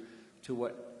to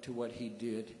what he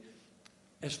did.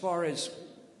 As far as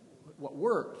what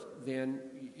worked, then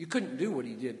you couldn't do what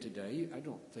he did today. I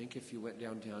don't think if you went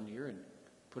downtown here and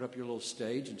put up your little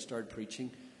stage and started preaching,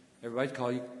 everybody'd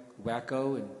call you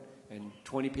wacko, and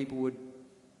 20 people would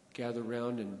gather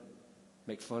around and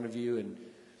make fun of you. And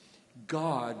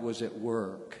God was at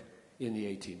work in the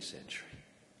 18th century.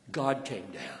 God came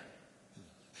down.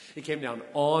 He came down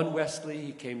on Wesley,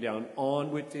 he came down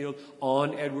on Whitefield,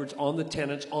 on Edwards, on the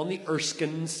Tennants, on the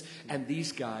Erskines, and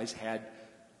these guys had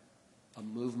a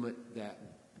movement that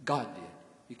God did.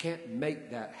 You can't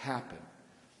make that happen.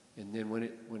 And then when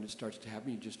it starts to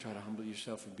happen, you just try to humble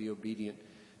yourself and be obedient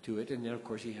to it. And then, of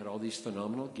course, he had all these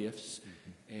phenomenal gifts.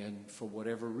 And for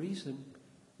whatever reason,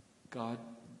 God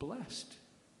blessed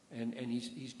And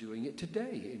he's doing it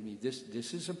today. I mean, this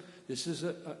is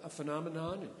a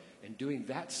phenomenon, and doing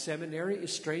that seminary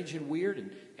is strange and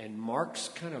weird. And Mark's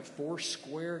kind of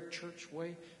four-square church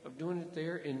way of doing it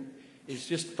there, and is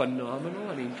just phenomenal.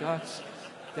 I mean,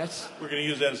 that's We're going to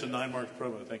use that as a 9-mark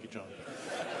promo. Thank you, John.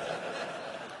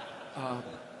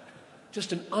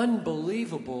 Just an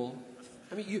unbelievable.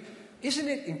 I mean, isn't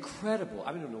it incredible?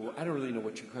 I don't know. I don't really know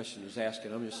what your question is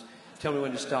asking. I'm just tell me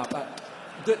when to stop.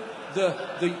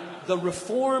 The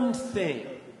Reformed thing.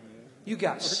 You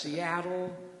got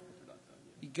Seattle.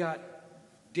 You got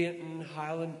Denton,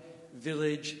 Highland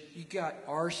Village. You got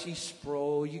R.C.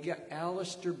 Sproul. You got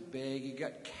Alistair Begg. You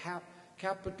got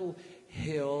Capitol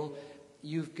Hill.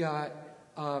 You've got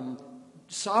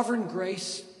Sovereign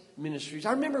Grace Ministries.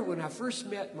 I remember when I first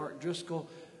met Mark Driscoll,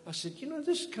 I said,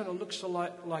 this kind of looks a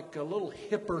lot like a little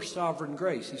hipper Sovereign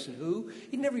Grace. He said, who?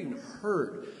 He'd never even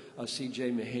heard of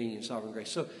C.J. Mahaney and Sovereign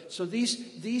Grace. So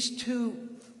these two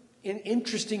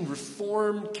interesting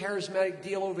Reformed charismatic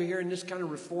deal over here and this kind of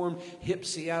Reformed hip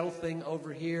Seattle thing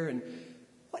over here. And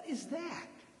what is that?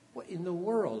 What in the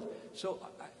world? So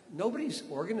nobody's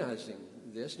organizing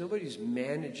this. Nobody's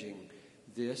managing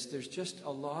this. There's just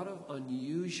a lot of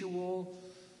unusual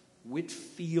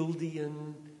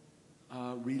Whitfieldian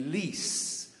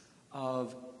release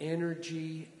of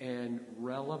energy and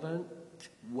relevant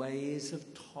ways of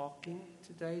talking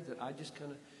today that I just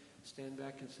kind of stand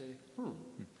back and say,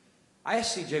 I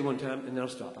asked CJ one time, and then I'll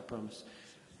stop, I promise.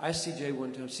 I asked CJ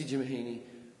one time, CJ Mahaney,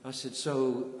 I said,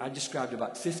 so I described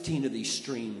about 15 of these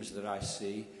streams that I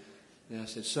see. And I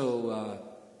said, so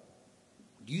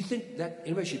do you think that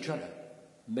anybody should try to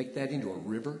make that into a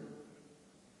river? And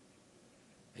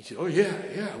he said, oh, yeah,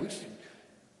 we should.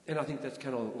 And I think that's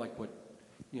kind of like what,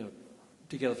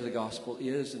 Together for the Gospel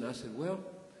is. And I said, well,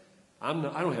 I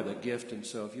don't have that gift, and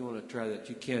so if you want to try that,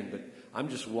 you can. But I'm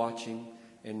just watching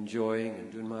and enjoying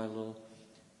and doing my little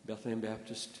Bethlehem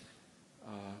Baptist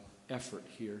effort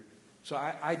here. So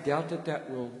I doubt that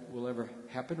will ever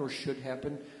happen or should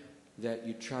happen, that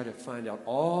you try to find out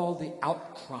all the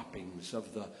outcroppings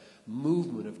of the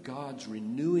movement of God's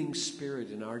renewing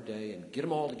spirit in our day and get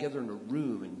them all together in a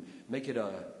room and make it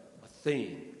a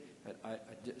thing.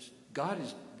 God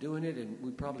is doing it, and we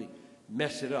probably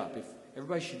mess it up. If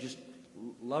everybody should just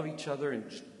love each other and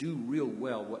just do real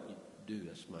well what you do,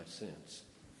 that's my sense.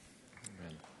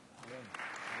 Amen.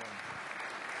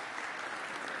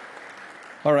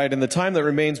 All right, in the time that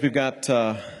remains, we got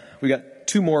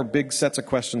 2 more big sets of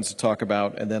questions to talk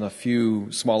about, and then a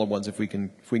few smaller ones if we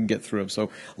can get through them. So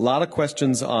a lot of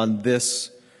questions on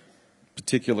this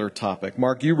particular topic.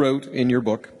 Mark, you wrote in your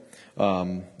book,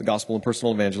 The Gospel and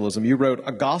Personal Evangelism, you wrote,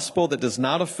 a gospel that does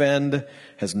not offend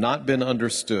has not been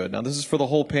understood. Now, this is for the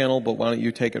whole panel, but why don't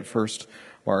you take it first,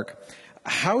 Mark?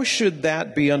 How should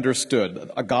that be understood?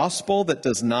 A gospel that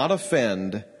does not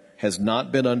offend has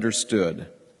not been understood.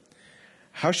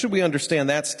 How should we understand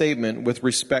that statement with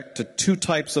respect to 2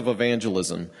 types of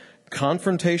evangelism?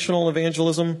 Confrontational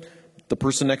evangelism, the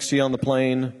person next to you on the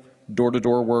plane,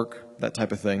 door-to-door work, that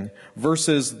type of thing,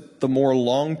 versus the more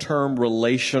long-term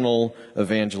relational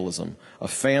evangelism. A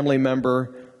family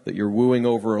member that you're wooing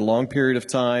over a long period of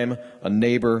time, a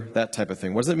neighbor, that type of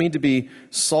thing. What does it mean to be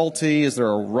salty? Is there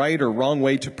a right or wrong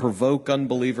way to provoke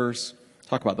unbelievers?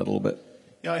 Talk about that a little bit.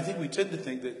 Yeah, I think we tend to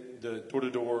think that the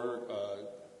door-to-door,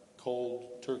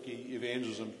 cold turkey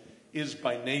evangelism is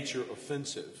by nature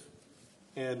offensive,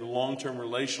 and long-term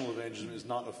relational evangelism is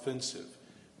not offensive.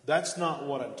 That's not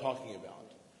what I'm talking about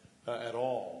at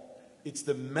all. It's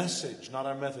the message, not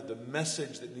our method, the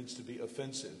message that needs to be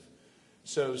offensive.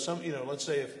 So let's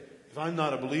say if I'm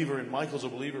not a believer and Michael's a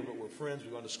believer, but we're friends,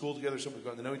 we've gone to school together, we've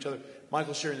gotten to know each other,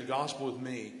 Michael's sharing the gospel with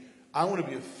me, I want to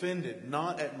be offended,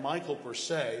 not at Michael per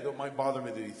se, though it might bother me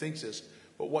that he thinks this,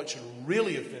 but what should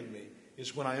really offend me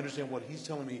is when I understand what he's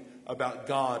telling me about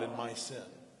God and my sin.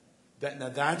 Now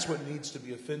that's what needs to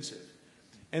be offensive.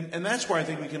 And that's where I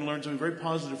think we can learn something very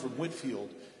positive from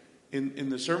Whitfield. In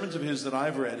the sermons of his that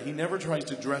I've read, he never tries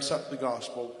to dress up the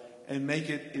gospel and make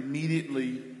it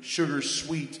immediately sugar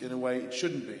sweet in a way it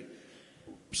shouldn't be.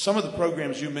 Some of the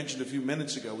programs you mentioned a few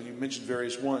minutes ago, when you mentioned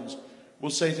various ones, will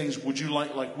say things, would you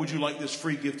like this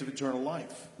free gift of eternal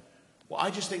life? Well, I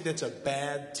just think that's a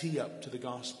bad tee up to the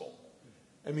gospel.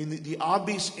 I mean, the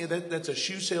obvious, that's a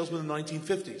shoe salesman in the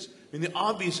 1950s. I mean, the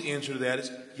obvious answer to that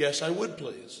is, yes, I would,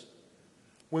 please.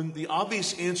 When the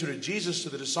obvious answer to Jesus to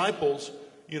the disciples,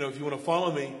 if you want to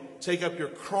follow me, take up your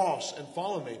cross and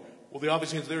follow me. Well, the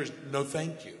obvious answer there is, no,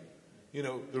 thank you.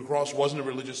 The cross wasn't a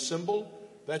religious symbol.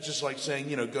 That's just like saying,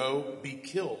 go be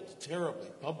killed terribly,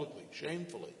 publicly,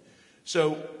 shamefully.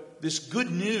 So this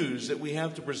good news that we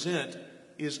have to present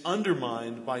is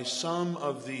undermined by some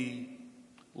of the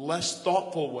less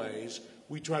thoughtful ways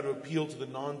we try to appeal to the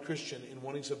non-Christian in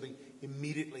wanting something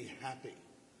immediately happy.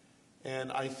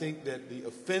 And I think that the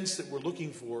offense that we're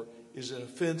looking for is an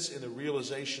offense in the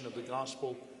realization of the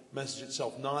gospel message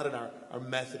itself, not in our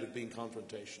method of being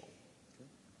confrontational.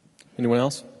 Anyone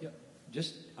else? Yeah,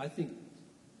 I think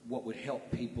what would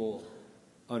help people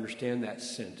understand that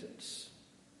sentence,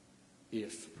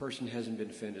 if a person hasn't been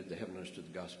offended, they haven't understood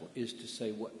the gospel, is to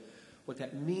say what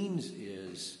that means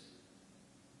is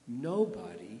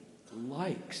nobody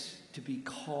likes to be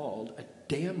called a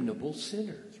damnable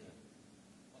sinner.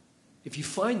 If you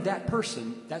find that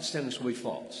person, that sentence will be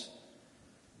false.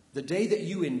 The day that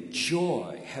you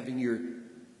enjoy having your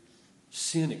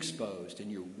sin exposed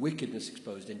and your wickedness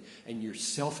exposed and your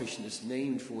selfishness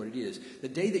named for what it is, the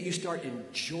day that you start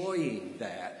enjoying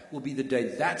that will be the day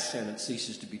that sentence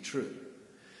ceases to be true.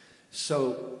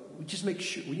 So we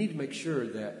need to make sure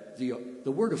that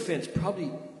the word offense,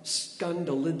 probably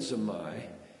scandalizomai,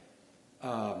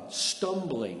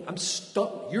 stumbling.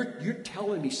 You're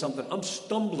telling me something I'm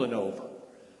stumbling over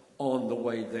on the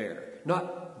way there.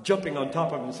 Not jumping on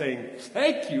top of it and saying,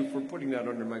 thank you for putting that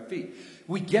under my feet.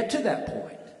 We get to that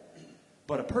point.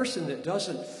 But a person that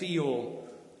doesn't feel,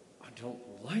 I don't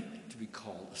like to be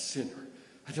called a sinner.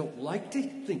 I don't like to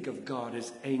think of God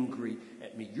as angry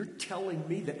at me. You're telling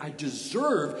me that I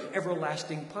deserve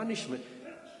everlasting punishment.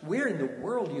 Where in the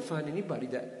world do you find anybody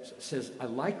that says, I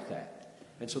like that?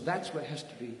 And so that's what has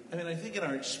to be. I mean, I think in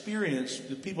our experience,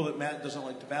 the people that Matt doesn't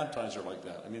like to baptize are like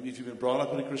that. I mean, if you've been brought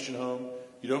up in a Christian home,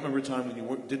 you don't remember a time when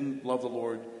you didn't love the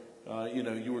Lord,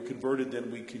 you were converted,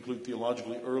 then we conclude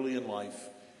theologically early in life.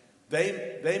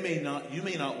 You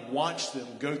may not watch them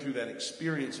go through that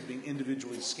experience of being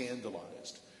individually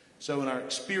scandalized. So in our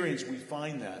experience, we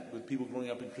find that with people growing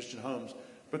up in Christian homes,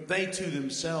 but they too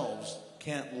themselves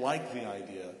can't like the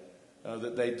idea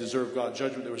that they deserve God's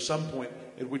judgment. There was some point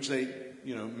at which they,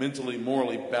 mentally,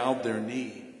 morally bowed their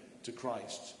knee to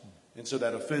Christ. And so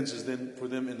that offense is then for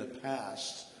them in the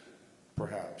past,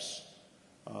 perhaps.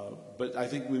 But I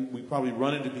think we probably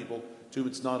run into people to whom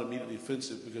it's not immediately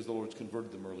offensive because the Lord's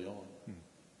converted them early on.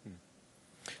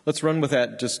 Let's run with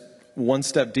that just one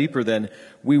step deeper then.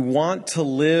 We want to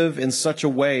live in such a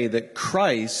way that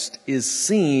Christ is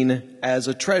seen as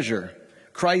a treasure.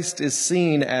 Christ is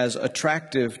seen as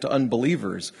attractive to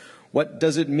unbelievers. What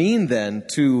does it mean then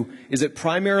is it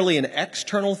primarily an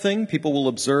external thing? People will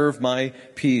observe my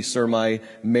peace or my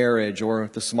marriage or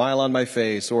the smile on my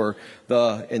face or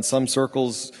in some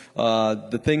circles,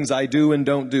 the things I do and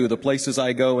don't do, the places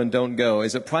I go and don't go.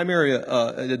 Is it primarily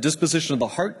a disposition of the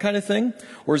heart kind of thing?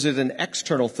 Or is it an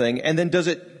external thing? And then does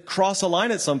it cross a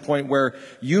line at some point where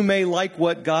you may like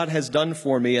what God has done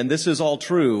for me and this is all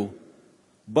true,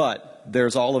 but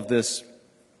there's all of this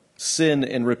sin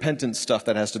and repentance stuff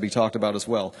that has to be talked about as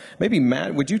well. Maybe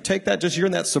Matt, would you take that? Just you're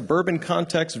in that suburban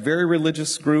context, very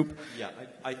religious group. Yeah,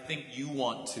 I think you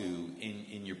want to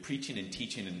in your preaching and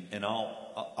teaching, and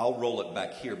I'll roll it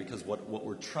back here because what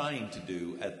we're trying to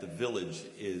do at the Village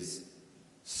is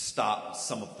stop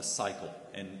some of the cycle.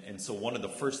 And so one of the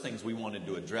first things we wanted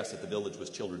to address at the Village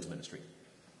was children's ministry.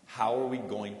 How are we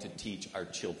going to teach our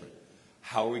children?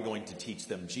 How are we going to teach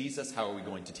them Jesus? How are we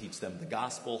going to teach them the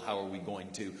gospel? How are we going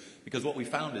to... Because what we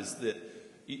found is that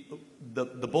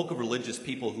the bulk of religious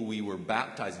people who we were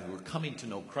baptizing, who were coming to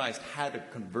know Christ, had to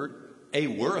convert,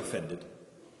 were offended,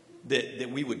 that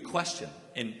we would question.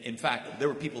 And in fact, there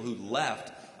were people who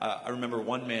left. I remember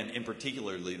one man in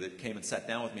particularly that came and sat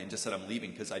down with me and just said, I'm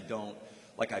leaving because I don't...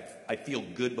 I feel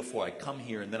good before I come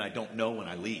here and then I don't know when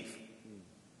I leave.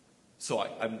 So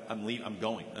I'm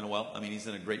going. And he's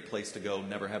in a great place to go,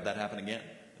 never have that happen again.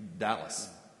 Dallas,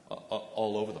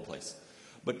 all over the place.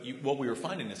 But what we were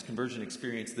finding is conversion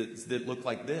experience that looked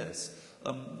like this.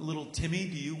 Little Timmy,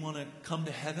 do you want to come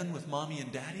to heaven with mommy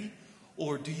and daddy?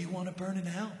 Or do you want to burn in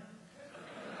hell?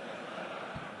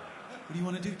 What do you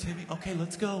want to do, Timmy? Okay,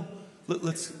 let's go.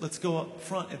 Let's go up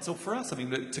front. And so for us,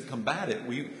 to combat it,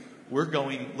 we're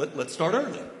going, let's start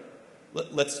early.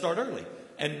 Let's start early.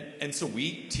 And so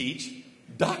we teach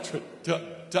doctrine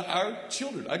to our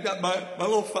children. I've got my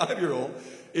little 5-year-old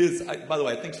by the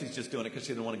way, I think she's just doing it because she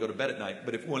doesn't want to go to bed at night.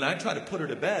 But when I try to put her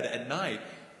to bed at night,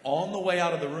 on the way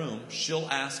out of the room, she'll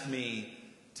ask me,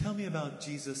 tell me about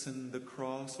Jesus and the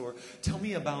cross, or tell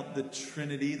me about the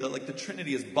Trinity. The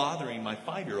Trinity is bothering my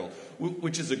 5-year-old,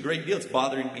 which is a great deal. It's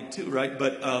bothering me too, right?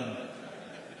 But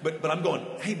I'm going,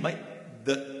 hey, Mike,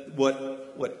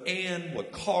 what Ann,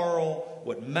 what Carl,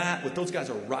 what Matt, what those guys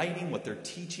are writing, what they're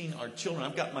teaching our children.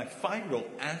 I've got my 5-year-old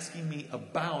asking me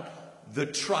about the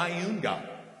triune God.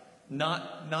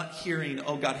 Not hearing,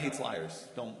 oh, God hates liars.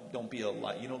 Don't be a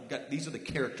liar. You know, God, these are the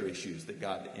character issues that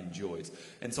God enjoys.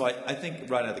 And so I think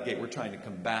right out of the gate, we're trying to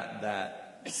combat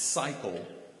that cycle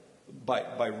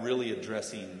by really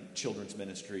addressing children's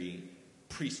ministry,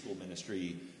 preschool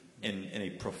ministry in a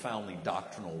profoundly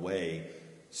doctrinal way,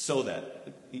 so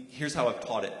that, here's how I've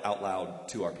taught it out loud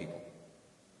to our people.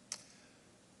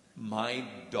 My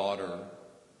daughter,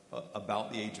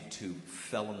 about the age of 2,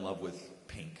 fell in love with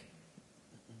pink.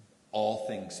 All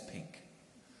things pink.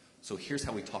 So here's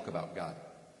how we talk about God.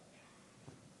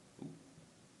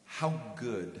 How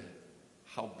good,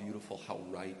 how beautiful, how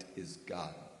right is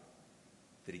God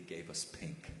that he gave us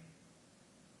pink.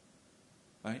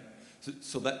 Right?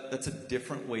 So that's a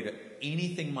different way to,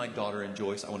 anything my daughter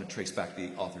enjoys, I want to trace back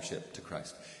the authorship to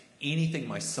Christ. Anything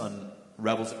my son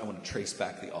revels in, I want to trace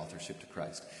back the authorship to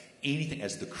Christ. Anything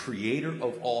as the creator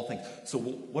of all things. So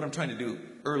what I'm trying to do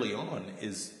early on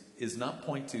is not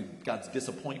point to God's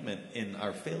disappointment in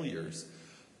our failures,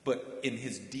 but in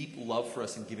his deep love for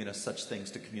us and giving us such things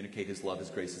to communicate his love,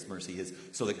 his grace, his mercy,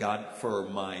 so that God, for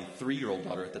my 3-year-old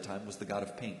daughter at the time, was the God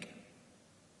of pink.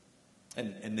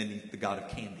 And then he's the God of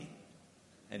candy.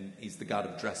 And he's the God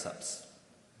of dress-ups.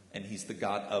 And he's the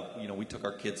God of, we took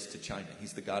our kids to China.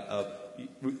 He's the God of,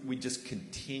 we just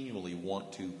continually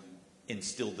want to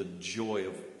instill the joy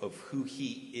of who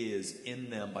he is in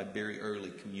them by very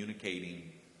early communicating.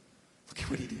 Look at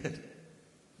what he did.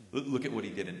 Look at what he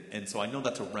did. And so I know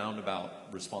that's a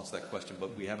roundabout response to that question,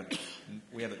 but we haven't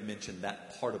mentioned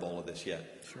that part of all of this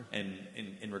yet. Sure. And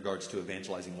in regards to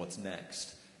evangelizing what's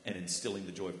next and instilling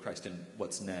the joy of Christ in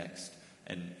what's next.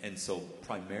 And so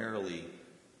primarily,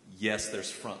 yes, there's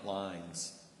front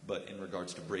lines, but in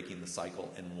regards to breaking the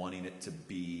cycle and wanting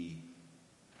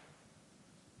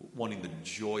the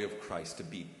joy of Christ to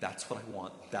be, that's what I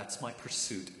want, that's my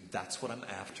pursuit, that's what I'm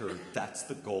after, that's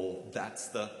the goal, that's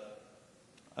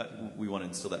we want to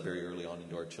instill that very early on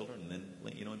into our children, and then,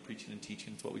 in preaching and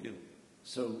teaching, it's what we do.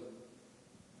 So,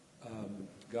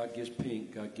 God gives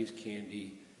pink, God gives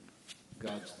candy,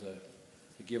 God's the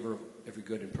giver of every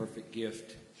good and perfect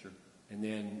gift. Sure. And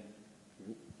then,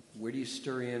 where do you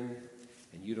stir in,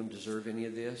 and you don't deserve any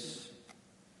of this,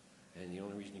 and the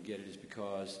only reason you get it is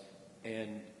because,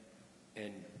 and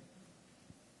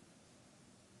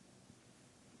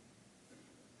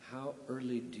how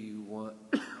early do you want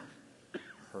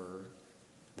her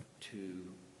to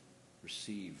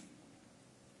receive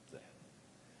that?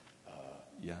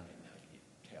 Yeah. And how do you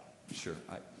tell? Sure.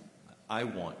 I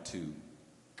want to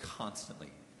constantly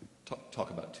talk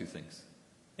about 2 things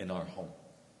in our home,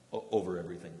 over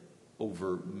everything,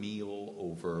 over meal,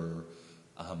 over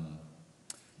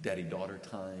daddy-daughter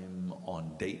time,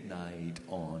 on date night,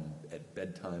 at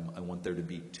bedtime. I want there to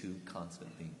be 2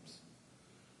 constant themes: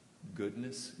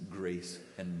 goodness, grace,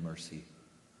 and mercy,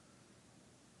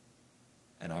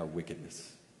 and our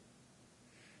wickedness.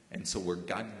 And so where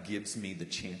God gives me the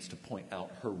chance to point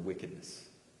out her wickedness,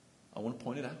 I want to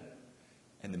point it out,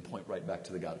 and then point right back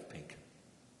to the God of pink.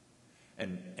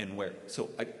 And where, so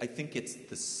I think it's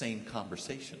the same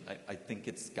conversation. I think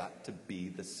it's got to be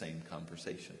the same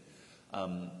conversation.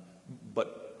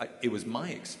 But it was my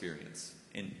experience,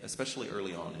 especially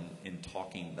early on in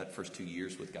talking that first 2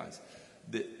 years with guys,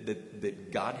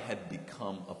 that God had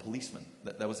become a policeman.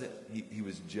 That was it. He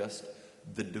was just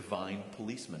the divine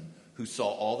policeman who saw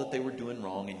all that they were doing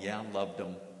wrong and loved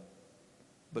them,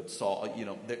 but saw,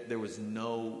 there was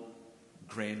no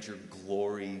grandeur,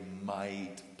 glory,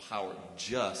 might, power.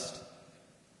 Just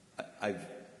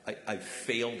I've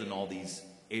failed in all these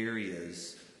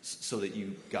areas, so that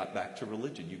you got back to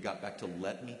religion. You got back to,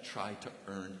 let me try to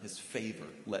earn his favor.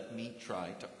 Let me try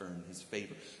to earn his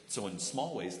favor. So in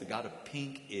small ways, the God of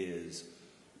pink is,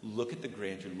 look at the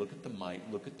grandeur, look at the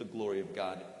might, look at the glory of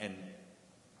God, and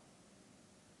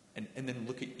then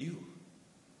look at you.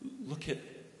 Look at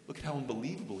how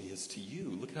unbelievable he is to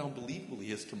you. Look at how unbelievable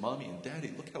he is to mommy and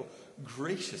daddy. Look how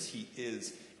gracious he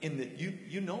is in that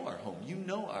you know our home. You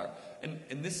know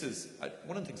and this is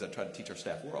one of the things I try to teach our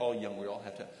staff. We're all young. We all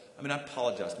have to, I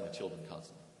apologize to my children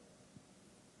constantly.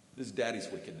 This is daddy's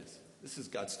wickedness. This is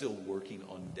God still working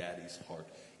on daddy's heart.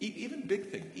 Even big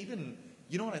thing. Even,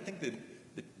 I think that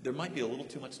there might be a little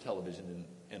too much television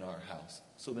in our house.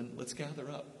 So then let's gather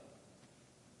up.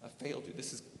 I failed you.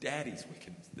 This is daddy's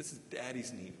wickedness. This is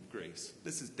daddy's need of grace.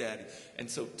 This is daddy. And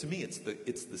so to me, it's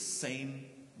the same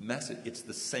message. It's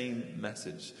the same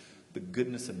message. The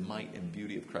goodness and might and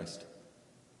beauty of Christ.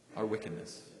 Our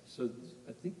wickedness. So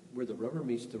I think where the rubber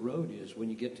meets the road is when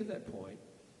you get to that point,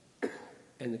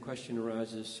 and the question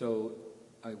arises, so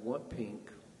I want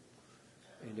pink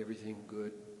and everything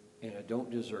good, and I don't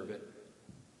deserve it,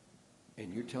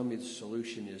 and you're telling me the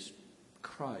solution is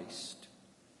Christ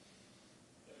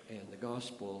and the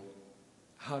gospel,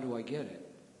 how do I get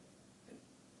it?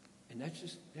 And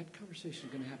that conversation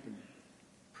is going to happen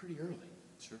pretty early.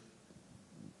 Sure.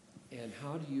 And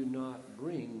how do you not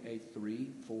bring a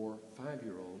 3, 4,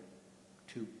 5-year-old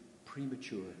to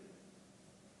premature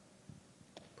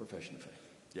profession of faith?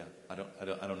 Yeah, I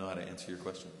don't know how to answer your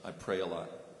question. I pray a lot.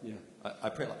 Yeah. I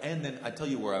pray a lot. And then I tell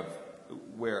you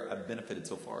where I've benefited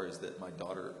so far is that my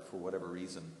daughter, for whatever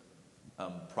reason,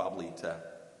 probably to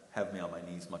have me on my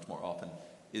knees much more often,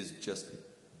 is just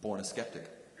born a skeptic.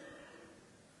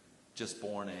 Just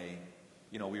born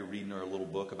we were reading her a little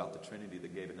book about the Trinity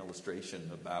that gave an illustration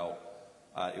about,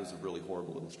 it was a really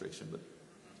horrible illustration, but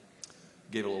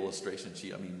gave a little illustration. She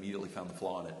immediately found the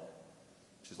flaw in it.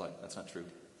 She's like, that's not true.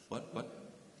 What?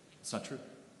 It's not true.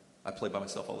 I play by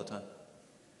myself all the time.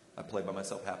 I play by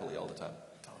myself happily all the time.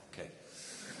 Okay.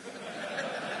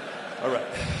 All right.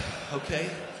 Okay.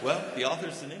 Well, the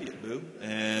author's an idiot, boo.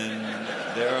 And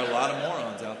there are a lot of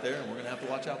morons out there, and we're going to have to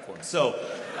watch out for them. So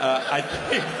I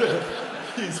think that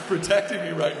he's protecting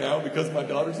me right now because my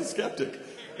daughter's a skeptic.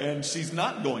 And she's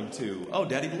not going to, oh,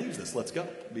 Daddy believes this, let's go.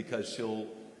 Because she'll,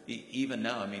 even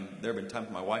now, there have been times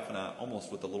my wife and I,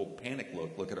 almost with a little panic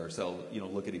look at ourselves,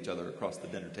 look at each other across the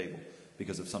dinner table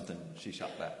because of something she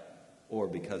shot back. Or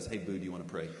because, hey, boo, do you want to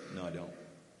pray? No, I don't.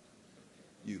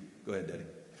 You, go ahead, Daddy.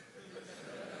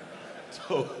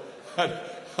 So,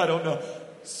 I don't know.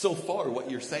 So far,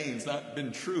 what you're saying has not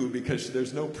been true because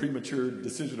there's no premature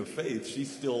decision of faith.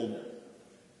 She's still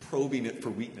probing it for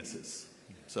weaknesses.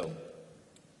 So,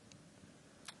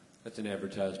 that's an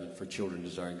advertisement for Children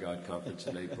Desiring God Conference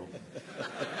in April.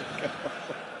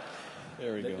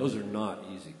 There we go. Those are not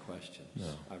easy questions. No.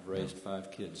 I've raised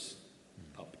 5 kids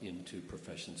up into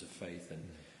professions of faith, and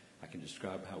I can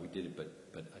describe how we did it,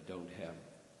 but I don't have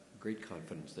great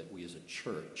confidence that we as a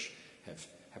church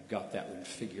have got that one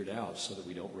figured out so that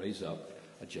we don't raise up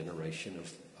a generation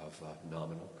of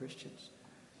nominal Christians.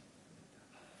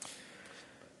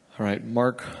 All right,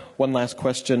 Mark, one last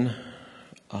question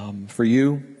for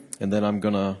you, and then I'm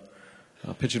going to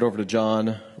pitch it over to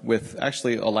John with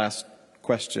actually a last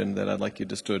question that I'd like you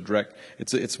just to direct.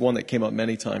 It's one that came up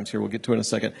many times here. We'll get to it in a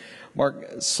second.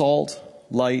 Mark, salt,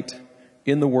 light,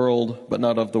 in the world, but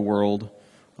not of the world,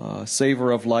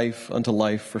 savor of life unto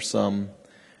life for some.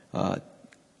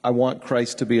 I want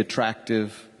Christ to be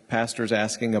attractive. Pastor's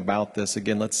asking about this.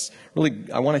 Again,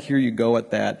 I want to hear you go at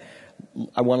that.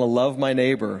 I want to love my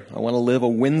neighbor. I want to live a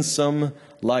winsome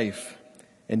life.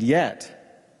 And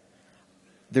yet,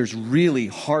 there's really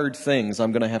hard things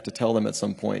I'm going to have to tell them at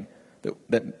some point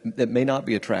that may not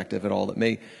be attractive at all, that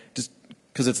may just,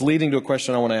 because it's leading to a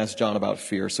question I want to ask John about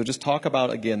fear. So just talk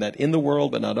about, again, that in the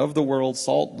world, but not of the world,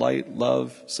 salt, light,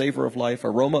 love, savor of life,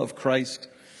 aroma of Christ.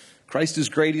 Christ is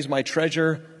great, he's my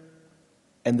treasure,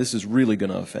 and this is really going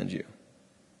to offend you.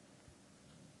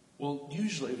 Well,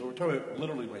 usually, if we're talking about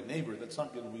literally my neighbor, that's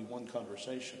not going to be one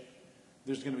conversation.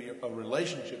 There's going to be a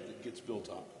relationship that gets built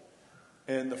up.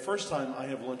 And the first time I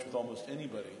have lunch with almost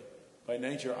anybody, by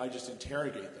nature, I just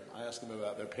interrogate them. I ask them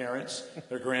about their parents,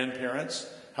 their grandparents,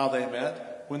 how they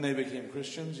met, when they became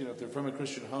Christians, if they're from a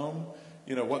Christian home,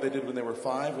 what they did when they were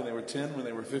 5, when they were 10, when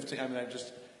they were 15.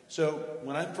 So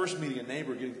when I'm first meeting a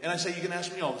neighbor, and I say you can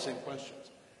ask me all the same questions,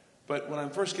 but when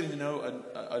I'm first getting to know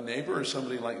a neighbor or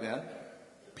somebody like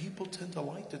that, people tend to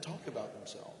like to talk about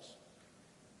themselves.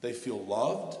 They feel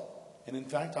loved, and in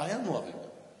fact, I am loving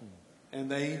them. And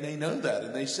they know that,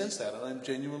 and they sense that, and I'm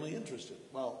genuinely interested.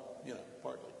 Well,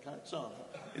 partly, kind of some.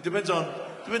 It depends on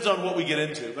what we get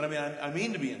into, but I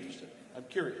mean to be interested. I'm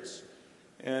curious.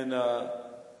 And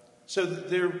so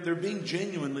they're being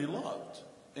genuinely loved,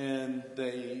 and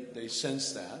they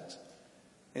sense that,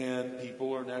 and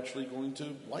people are naturally going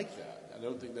to like that. I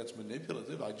don't think that's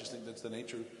manipulative. I just think that's the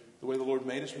nature, the way the Lord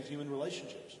made us with human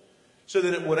relationships. So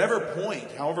that at whatever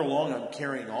point, however long I'm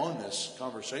carrying on this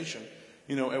conversation,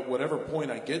 at whatever point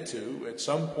I get to, at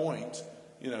some point,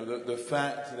 the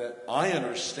fact that I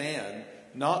understand,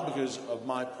 not because of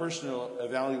my personal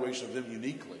evaluation of them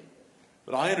uniquely,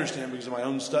 but I understand because of my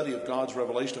own study of God's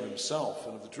revelation of himself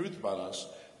and of the truth about us,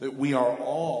 that we are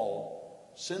all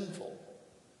sinful,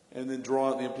 and then draw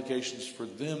out the implications for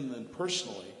them and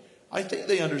personally. I think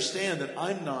they understand that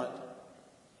I'm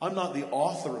not the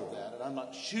author of that, and I'm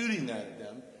not shooting that at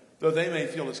them, though they may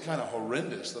feel it's kind of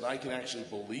horrendous that I can actually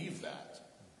believe that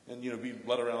and, be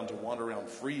let around to wander around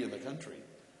free in the country,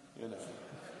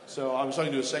 So I was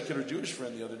talking to a secular Jewish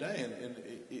friend the other day,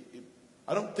 and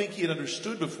I don't think he had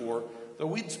understood before, though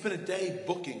we'd spent a day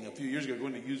booking a few years ago,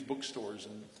 going to used bookstores,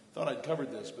 and thought I'd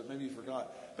covered this, but maybe he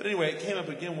forgot. But anyway, it came up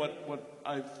again what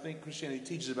I think Christianity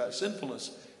teaches about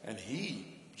sinfulness, and he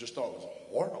just thought it was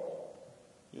horrible,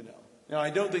 you know. Now, I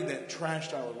don't think that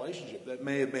trashed our relationship. That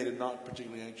may have made him not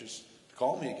particularly anxious to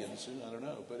call me again soon. I don't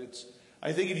know. But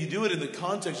I think if you do it in the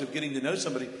context of getting to know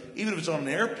somebody, even if it's on an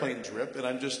airplane trip, and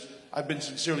I've been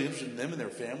sincerely interested in them and their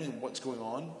family and what's going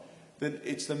on, then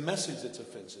it's the message that's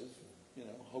offensive. You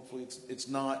know, hopefully it's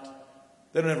not,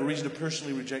 they don't have a reason to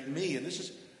personally reject me. And this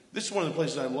is one of the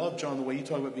places I love, John, the way you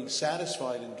talk about being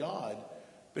satisfied in God,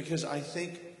 because I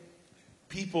think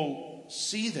people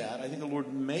see that. I think the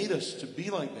Lord made us to be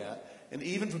like that. And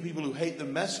even for people who hate the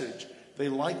message, they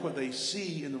like what they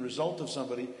see in the result of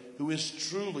somebody who is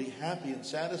truly happy and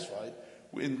satisfied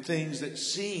in things that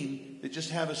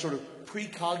just have a sort of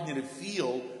precognitive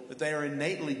feel that they are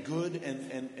innately good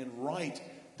and right,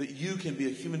 that you can be a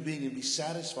human being and be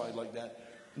satisfied like that,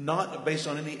 not based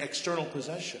on any external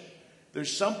possession.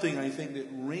 There's something, I think, that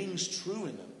rings true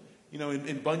in them. You know,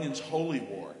 in Bunyan's Holy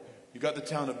War, you've got the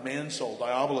town of Mansell.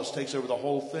 Diabolus takes over the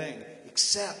whole thing,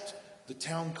 except the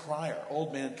town crier,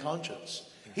 Old Man Conscience.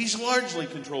 He's largely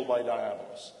controlled by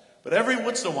Diabolus. But every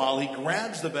once in a while, he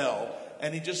grabs the bell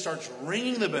and he just starts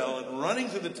ringing the bell and running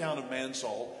through the town of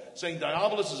Mansell, saying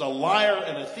Diabolus is a liar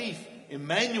and a thief.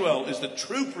 Emmanuel is the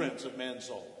true prince of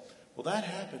Mansell. Well, that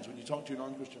happens when you talk to your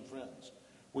non-Christian friends.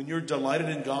 When you're delighted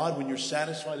in God, when you're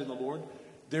satisfied in the Lord,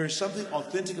 there is something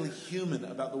authentically human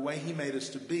about the way He made us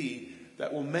to be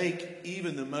that will make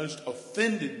even the most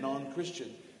offended non-Christian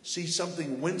see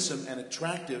something winsome and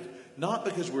attractive, not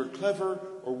because we're clever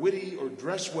or witty or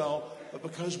dress well, but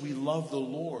because we love the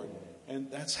Lord. And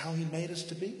that's how He made us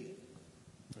to be.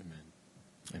 Amen.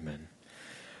 Amen.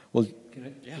 Well, Can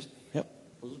I just yep.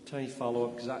 a little tiny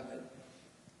follow-up? Because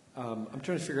I'm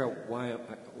trying to figure out why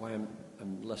I'm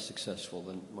less successful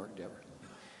than Mark Dever.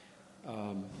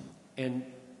 And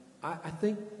I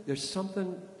think there's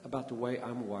something about the way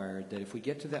I'm wired that if we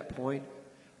get to that point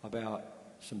about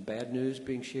some bad news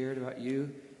being shared about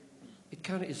you, it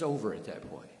kind of is over at that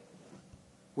point.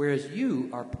 Whereas you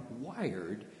are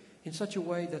wired in such a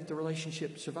way that the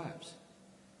relationship survives.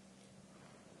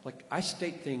 Like, I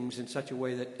state things in such a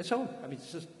way that it's over. I mean,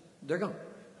 it's just, they're gone.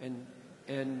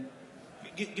 And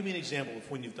Give me an example of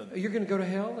when you've done that. you're going to go to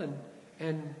hell,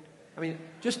 and I mean,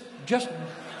 just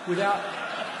without,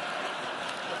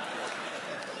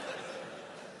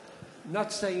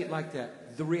 not saying it like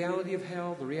that. The reality of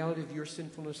hell, the reality of your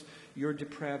sinfulness, your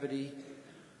depravity,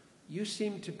 you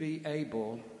seem to be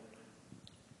able,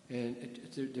 and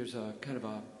there's a kind of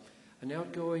an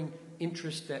outgoing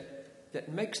interest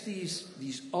that makes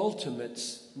these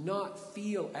ultimates not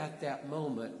feel at that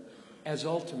moment as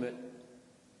ultimate.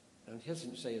 I'm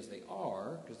hesitant to say as they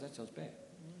are, because that sounds bad.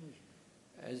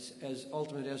 As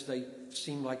ultimate as they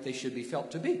seem like they should be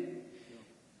felt to be.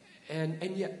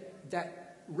 And yet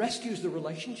that rescues the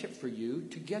relationship for you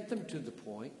to get them to the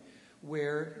point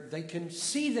where they can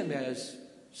see them as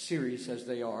serious as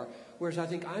they are, whereas I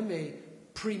think I may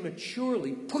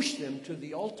prematurely push them to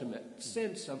the ultimate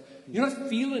sense of, you're not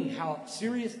feeling how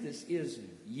serious this is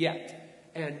yet,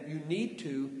 and you need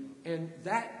to, and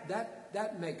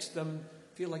that makes them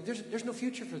feel like there's no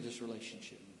future for this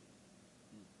relationship.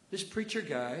 This preacher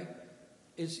guy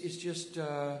is just,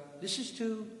 this is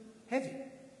too heavy.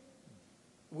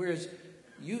 Whereas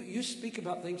you speak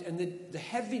about things, and the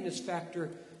heaviness factor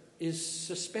is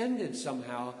suspended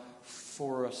somehow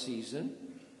for a season,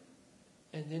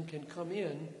 and then can come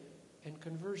in and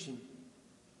conversion.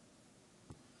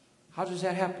 How does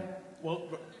that happen? Well,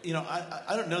 you know,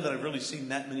 I don't know that I've really seen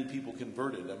that many people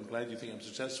converted. I'm glad you think I'm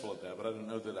successful at that, but I don't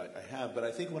know that I have. But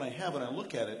I think when I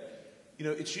look at it, you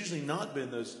know, it's usually not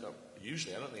been those,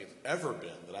 usually I don't think it's ever been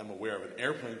that I'm aware of an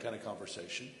airplane kind of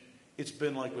conversation. It's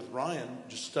been like with Ryan,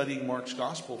 just studying Mark's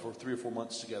gospel for 3 or 4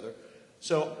 months together.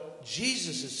 So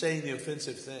Jesus is saying the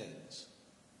offensive things.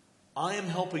 I am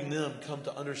helping them come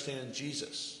to understand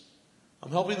Jesus.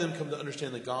 I'm helping them come to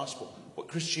understand the gospel, what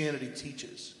Christianity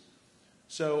teaches.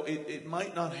 So it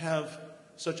might not have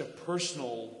such a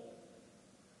personal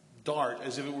dart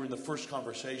as if it were in the first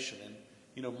conversation. And,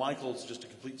 you know, Michael's just a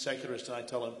complete secularist, and I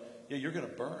tell him, yeah, you're going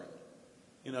to burn.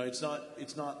 You know, it's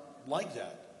not like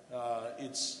that.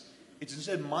 It's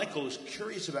instead Michael is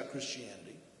curious about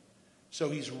Christianity. So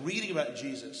he's reading about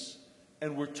Jesus,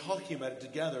 and we're talking about it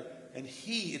together. And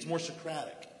it's more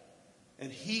Socratic.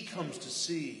 And he comes to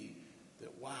see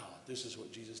that, wow, this is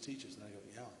what Jesus teaches. And I go,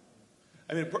 yeah.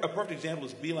 I mean, a perfect example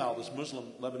is Bilal, this Muslim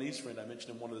Lebanese friend I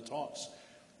mentioned in one of the talks.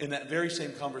 In that very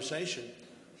same conversation,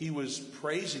 he was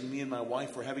praising me and my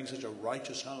wife for having such a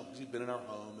righteous home. Because he'd been in our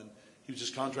home, and he was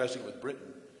just contrasting it with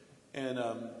Britain. And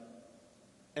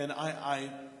I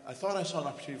thought I saw an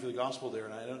opportunity for the gospel there,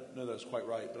 and I don't know that was quite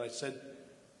right. But I said,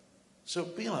 so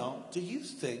Bilal, do you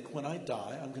think when I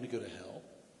die I'm going to go to hell?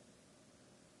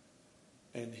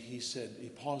 And he said, he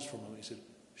paused for a moment. He said,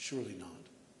 surely not.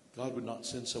 God would not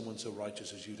send someone so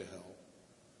righteous as you to hell.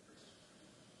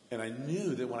 And I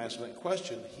knew that when I asked him that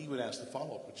question, he would ask the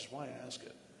follow-up, which is why I ask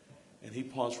it. And he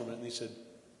paused for a minute and he said,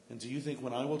 and do you think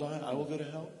when I will die, I will go to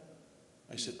hell?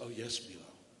 I said, oh yes, Bilo,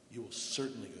 you will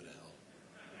certainly go to hell.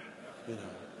 You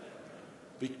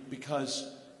know, because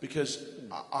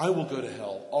I will go to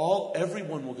hell.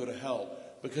 Everyone will go to hell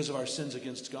because of our sins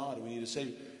against God. And we need a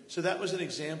Savior. So that was an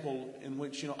example in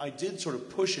which, I did sort of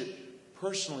push it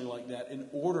personally like that in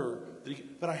order,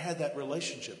 but I had that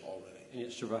relationship already. And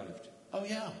it survived. Oh,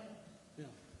 yeah. Yeah.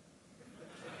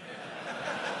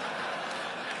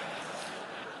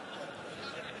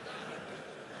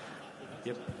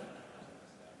 Yep.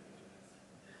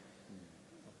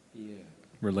 Yeah.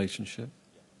 Relationship.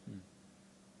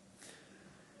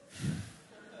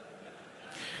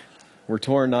 We're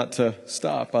torn not to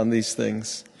stop on these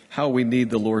things. How we need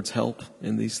the Lord's help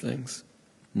in these things.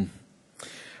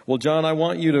 Well, John, I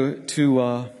want you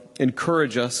to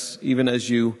encourage us even as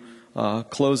you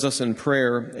close us in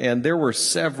prayer. And there were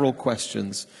several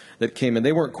questions that came in.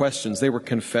 They weren't questions, they were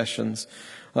confessions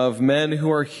of men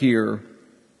who are here.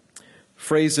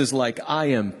 Phrases like, I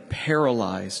am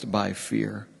paralyzed by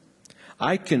fear.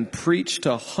 I can preach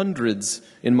to hundreds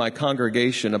in my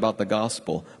congregation about the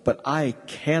gospel, but I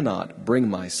cannot bring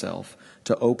myself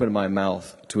to open my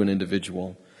mouth to an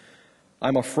individual.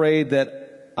 I'm afraid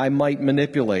that I might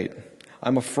manipulate.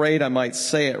 I'm afraid I might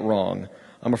say it wrong.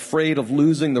 I'm afraid of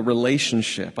losing the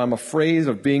relationship. I'm afraid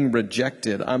of being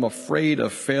rejected. I'm afraid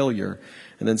of failure.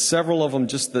 And then several of them,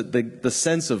 just the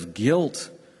sense of guilt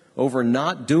over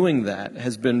not doing that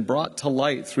has been brought to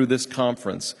light through this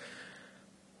conference.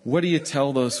 What do you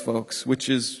tell those folks, which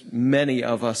is many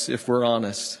of us, if we're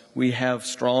honest? We have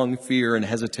strong fear and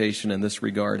hesitation in this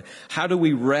regard. How do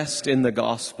we rest in the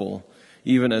gospel,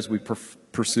 even as we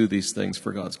pursue these things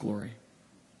for God's glory?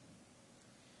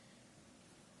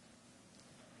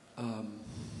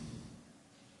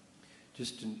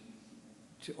 Just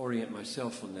to orient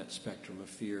myself on that spectrum of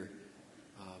fear,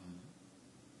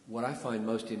 what I find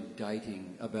most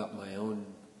indicting about my own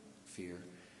fear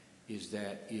is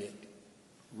that it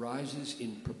rises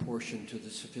in proportion to the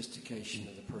sophistication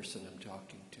of the person I'm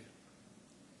talking to.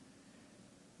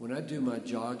 When I do my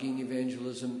jogging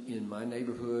evangelism in my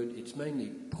neighborhood, it's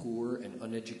mainly poor and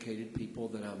uneducated people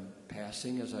that I'm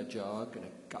passing as I jog, and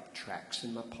I've got tracts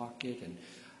in my pocket, and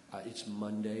it's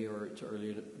Monday or it's early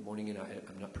in the morning, and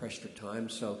I'm not pressed for time,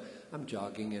 so I'm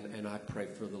jogging, and I pray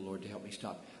for the Lord to help me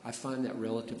stop. I find that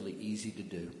relatively easy to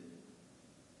do.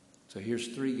 So here's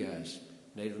three guys,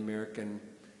 Native American,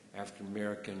 African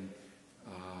American,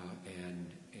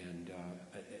 and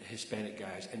Hispanic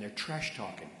guys, and they're trash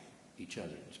talking each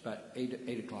other. It's about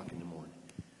 8 o'clock in the morning,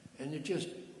 and they're just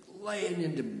laying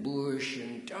into Bush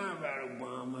and talking about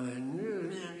Obama.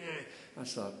 And I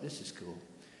thought, this is cool.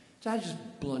 So I just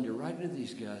blunder right into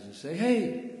these guys and say,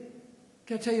 hey,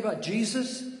 can I tell you about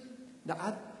Jesus?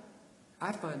 Now,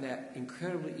 I find that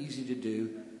incredibly easy to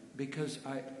do because,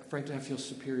 frankly, I feel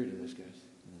superior to those guys.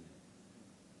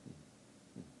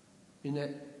 Isn't that,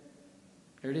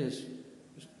 there it is.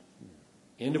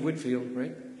 End of Whitfield,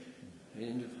 right?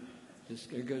 End of this,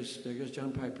 there goes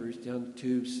John Piper. He's down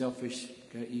to selfish,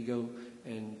 got ego,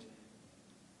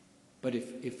 but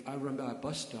if I run by a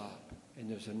bus stop and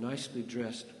there's a nicely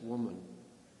dressed woman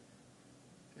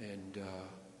and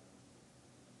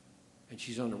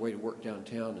she's on her way to work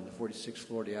downtown in the 46th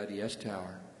floor of the IDS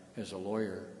tower as a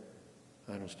lawyer,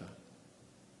 I don't stop.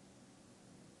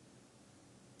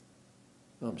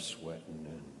 I'm sweating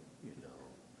and,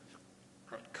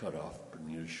 cut off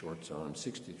Bermuda shorts on,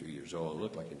 63 years old, I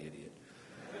look like an idiot.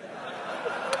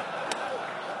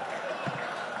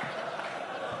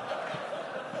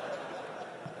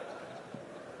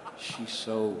 She's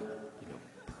so,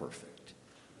 perfect.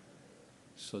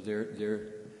 So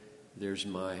there's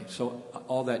so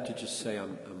all that to just say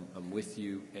I'm with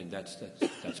you, and that's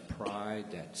pride,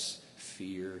 that's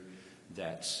fear,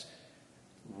 that's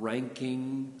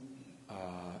ranking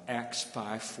Acts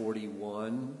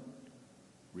 5:41.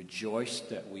 Rejoice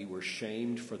that we were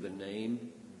shamed for the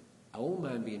name. I won't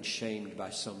mind being shamed by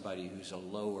somebody who's a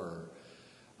lower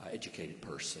educated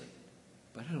person,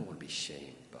 but I don't want to be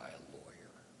shamed by a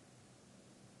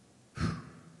lawyer.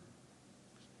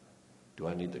 Do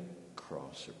I need the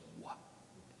cross or what?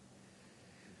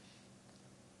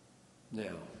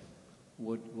 Now,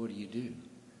 what do you do?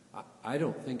 I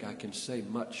don't think I can say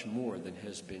much more than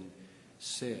has been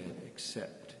said,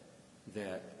 except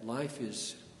that life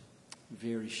is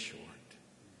very short,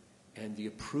 and the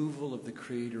approval of the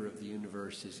Creator of the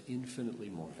universe is infinitely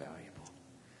more valuable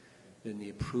than the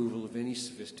approval of any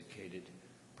sophisticated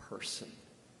person.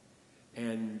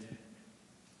 And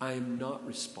I'm not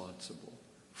responsible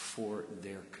for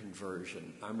their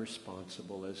conversion. I'm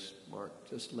responsible, as Mark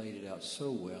just laid it out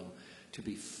so well, to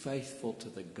be faithful to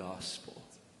the gospel.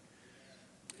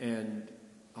 And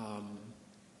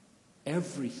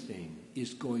everything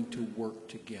is going to work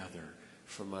together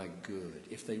for my good.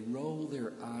 If they roll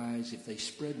their eyes, if they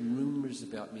spread rumors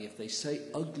about me, if they say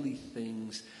ugly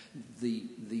things,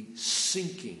 the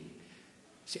sinking.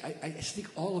 See, I think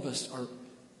all of us are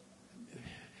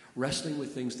wrestling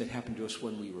with things that happened to us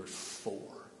when we were 4.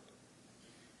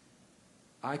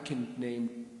 I can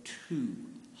name 2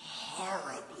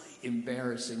 horribly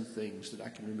embarrassing things that I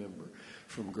can remember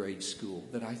from grade school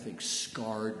that I think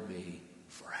scarred me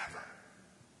forever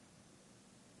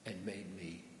and made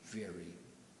me very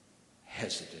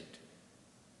hesitant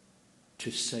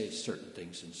to say certain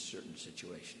things in certain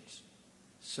situations.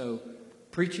 So,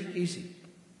 preaching easy.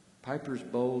 Piper's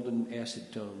bold and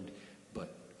acid-toned,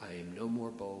 but I am no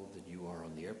more bold than you are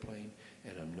on the airplane,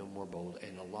 and I'm no more bold.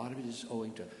 And a lot of it is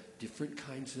owing to different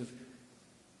kinds of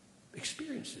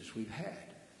experiences we've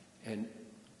had. And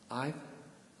I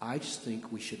just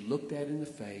think we should look that in the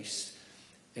face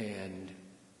and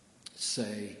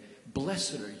say,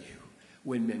 blessed are you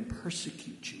when men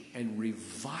persecute you and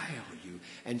revile you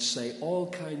and say all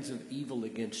kinds of evil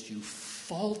against you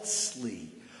falsely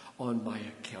on my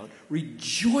account.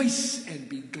 Rejoice and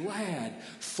be glad,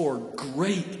 for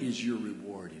great is your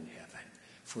reward in heaven.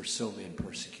 For so men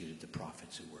persecuted the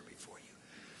prophets who were before you.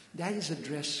 That is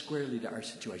addressed squarely to our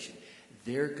situation.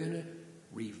 They're going to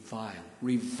revile.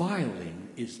 Reviling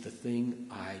is the thing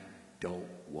I don't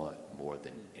want more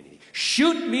than anything.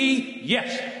 Shoot me,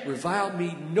 yes. Revile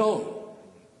me, no.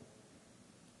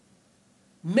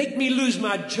 Make me lose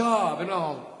my job and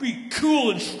I'll be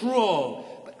cool and strong.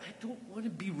 But I don't want to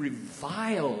be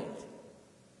reviled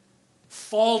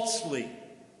falsely.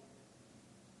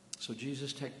 So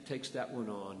Jesus takes that one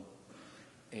on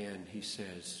and he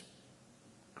says,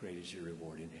 great is your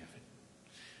reward in heaven.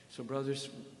 So brothers,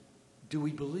 do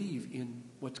we believe in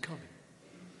what's coming?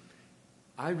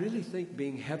 I really think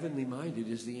being heavenly minded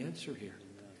is the answer here.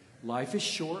 Life is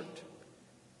short.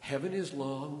 Heaven is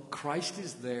long. Christ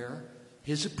is there.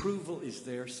 His approval is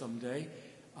there someday.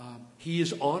 He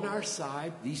is on our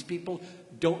side. These people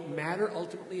don't matter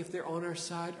ultimately if they're on our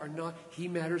side or not. He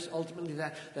matters ultimately.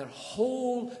 That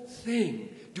whole thing.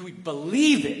 Do we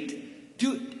believe it?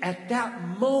 At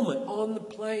that moment on the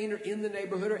plane or in the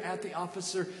neighborhood or at the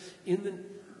office or in the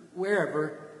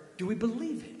wherever, do we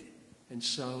believe it? And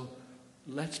so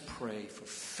let's pray for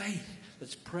faith.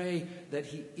 Let's pray that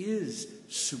he is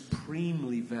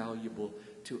supremely valuable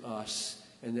to us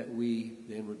and that we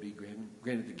then would be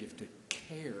granted the gift to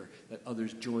care that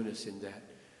others join us in that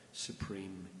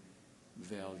supreme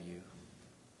value.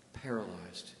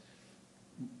 Paralyzed.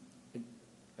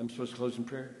 I'm supposed to close in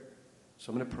prayer?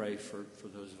 So I'm going to pray for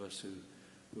those of us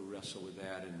who wrestle with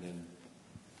that, and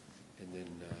then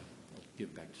I'll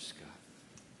give back to Scott.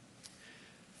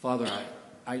 Father,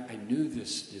 I knew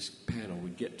this panel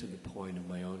would get to the point of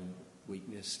my own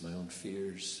weakness, my own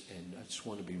fears, and I just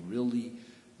want to be really,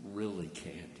 really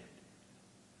candid.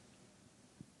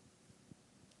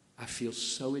 I feel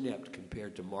so inept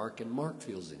compared to Mark, and Mark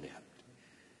feels inept.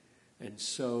 And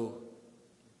so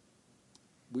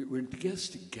we're in this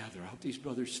together. I hope these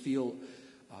brothers feel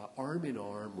arm in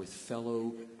arm with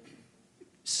fellow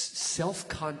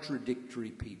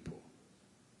self-contradictory people.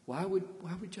 Why would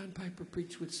John Piper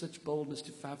preach with such boldness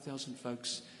to 5,000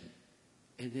 folks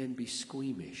and then be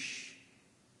squeamish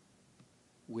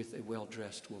with a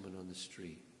well-dressed woman on the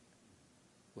street?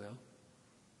 Well,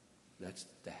 that's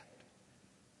that.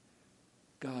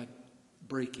 God,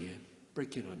 break in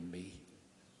on me.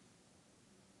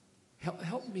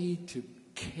 Help me to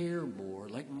care more,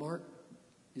 like Mark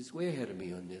is way ahead of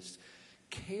me on this.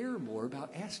 Care more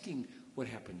about asking what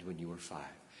happened when you were 5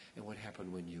 and what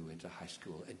happened when you went to high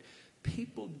school. And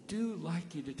people do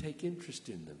like you to take interest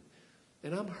in them.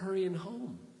 And I'm hurrying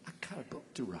home. I got a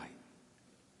book to write.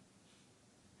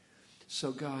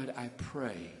 So God, I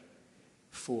pray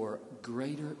for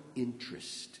greater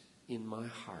interest in my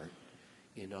heart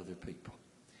in other people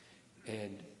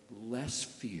and less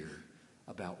fear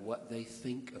about what they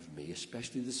think of me,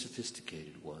 especially the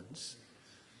sophisticated ones,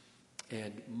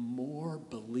 and more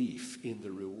belief in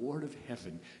the reward of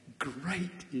heaven.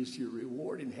 Great is your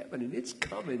reward in heaven, and it's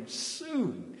coming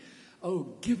soon. Oh,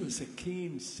 give us a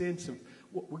keen sense of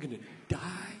what we're going to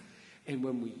die, and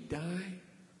when we die,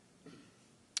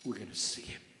 we're going to see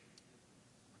him.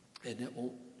 And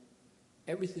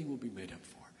everything will be made up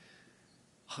for.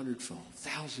 100-fold,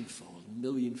 1,000-fold,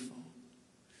 millionfold.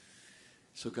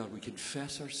 So God, we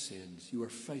confess our sins. You are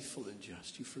faithful and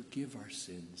just. You forgive our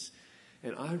sins.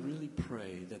 And I really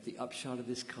pray that the upshot of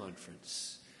this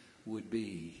conference would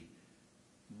be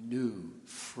new,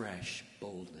 fresh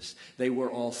boldness. They were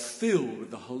all filled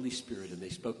with the Holy Spirit, and they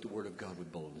spoke the word of God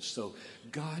with boldness. So,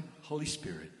 God, Holy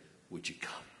Spirit, would you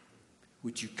come?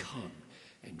 Would you come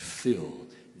and fill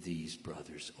these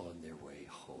brothers on their way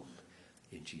home?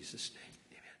 In Jesus' name.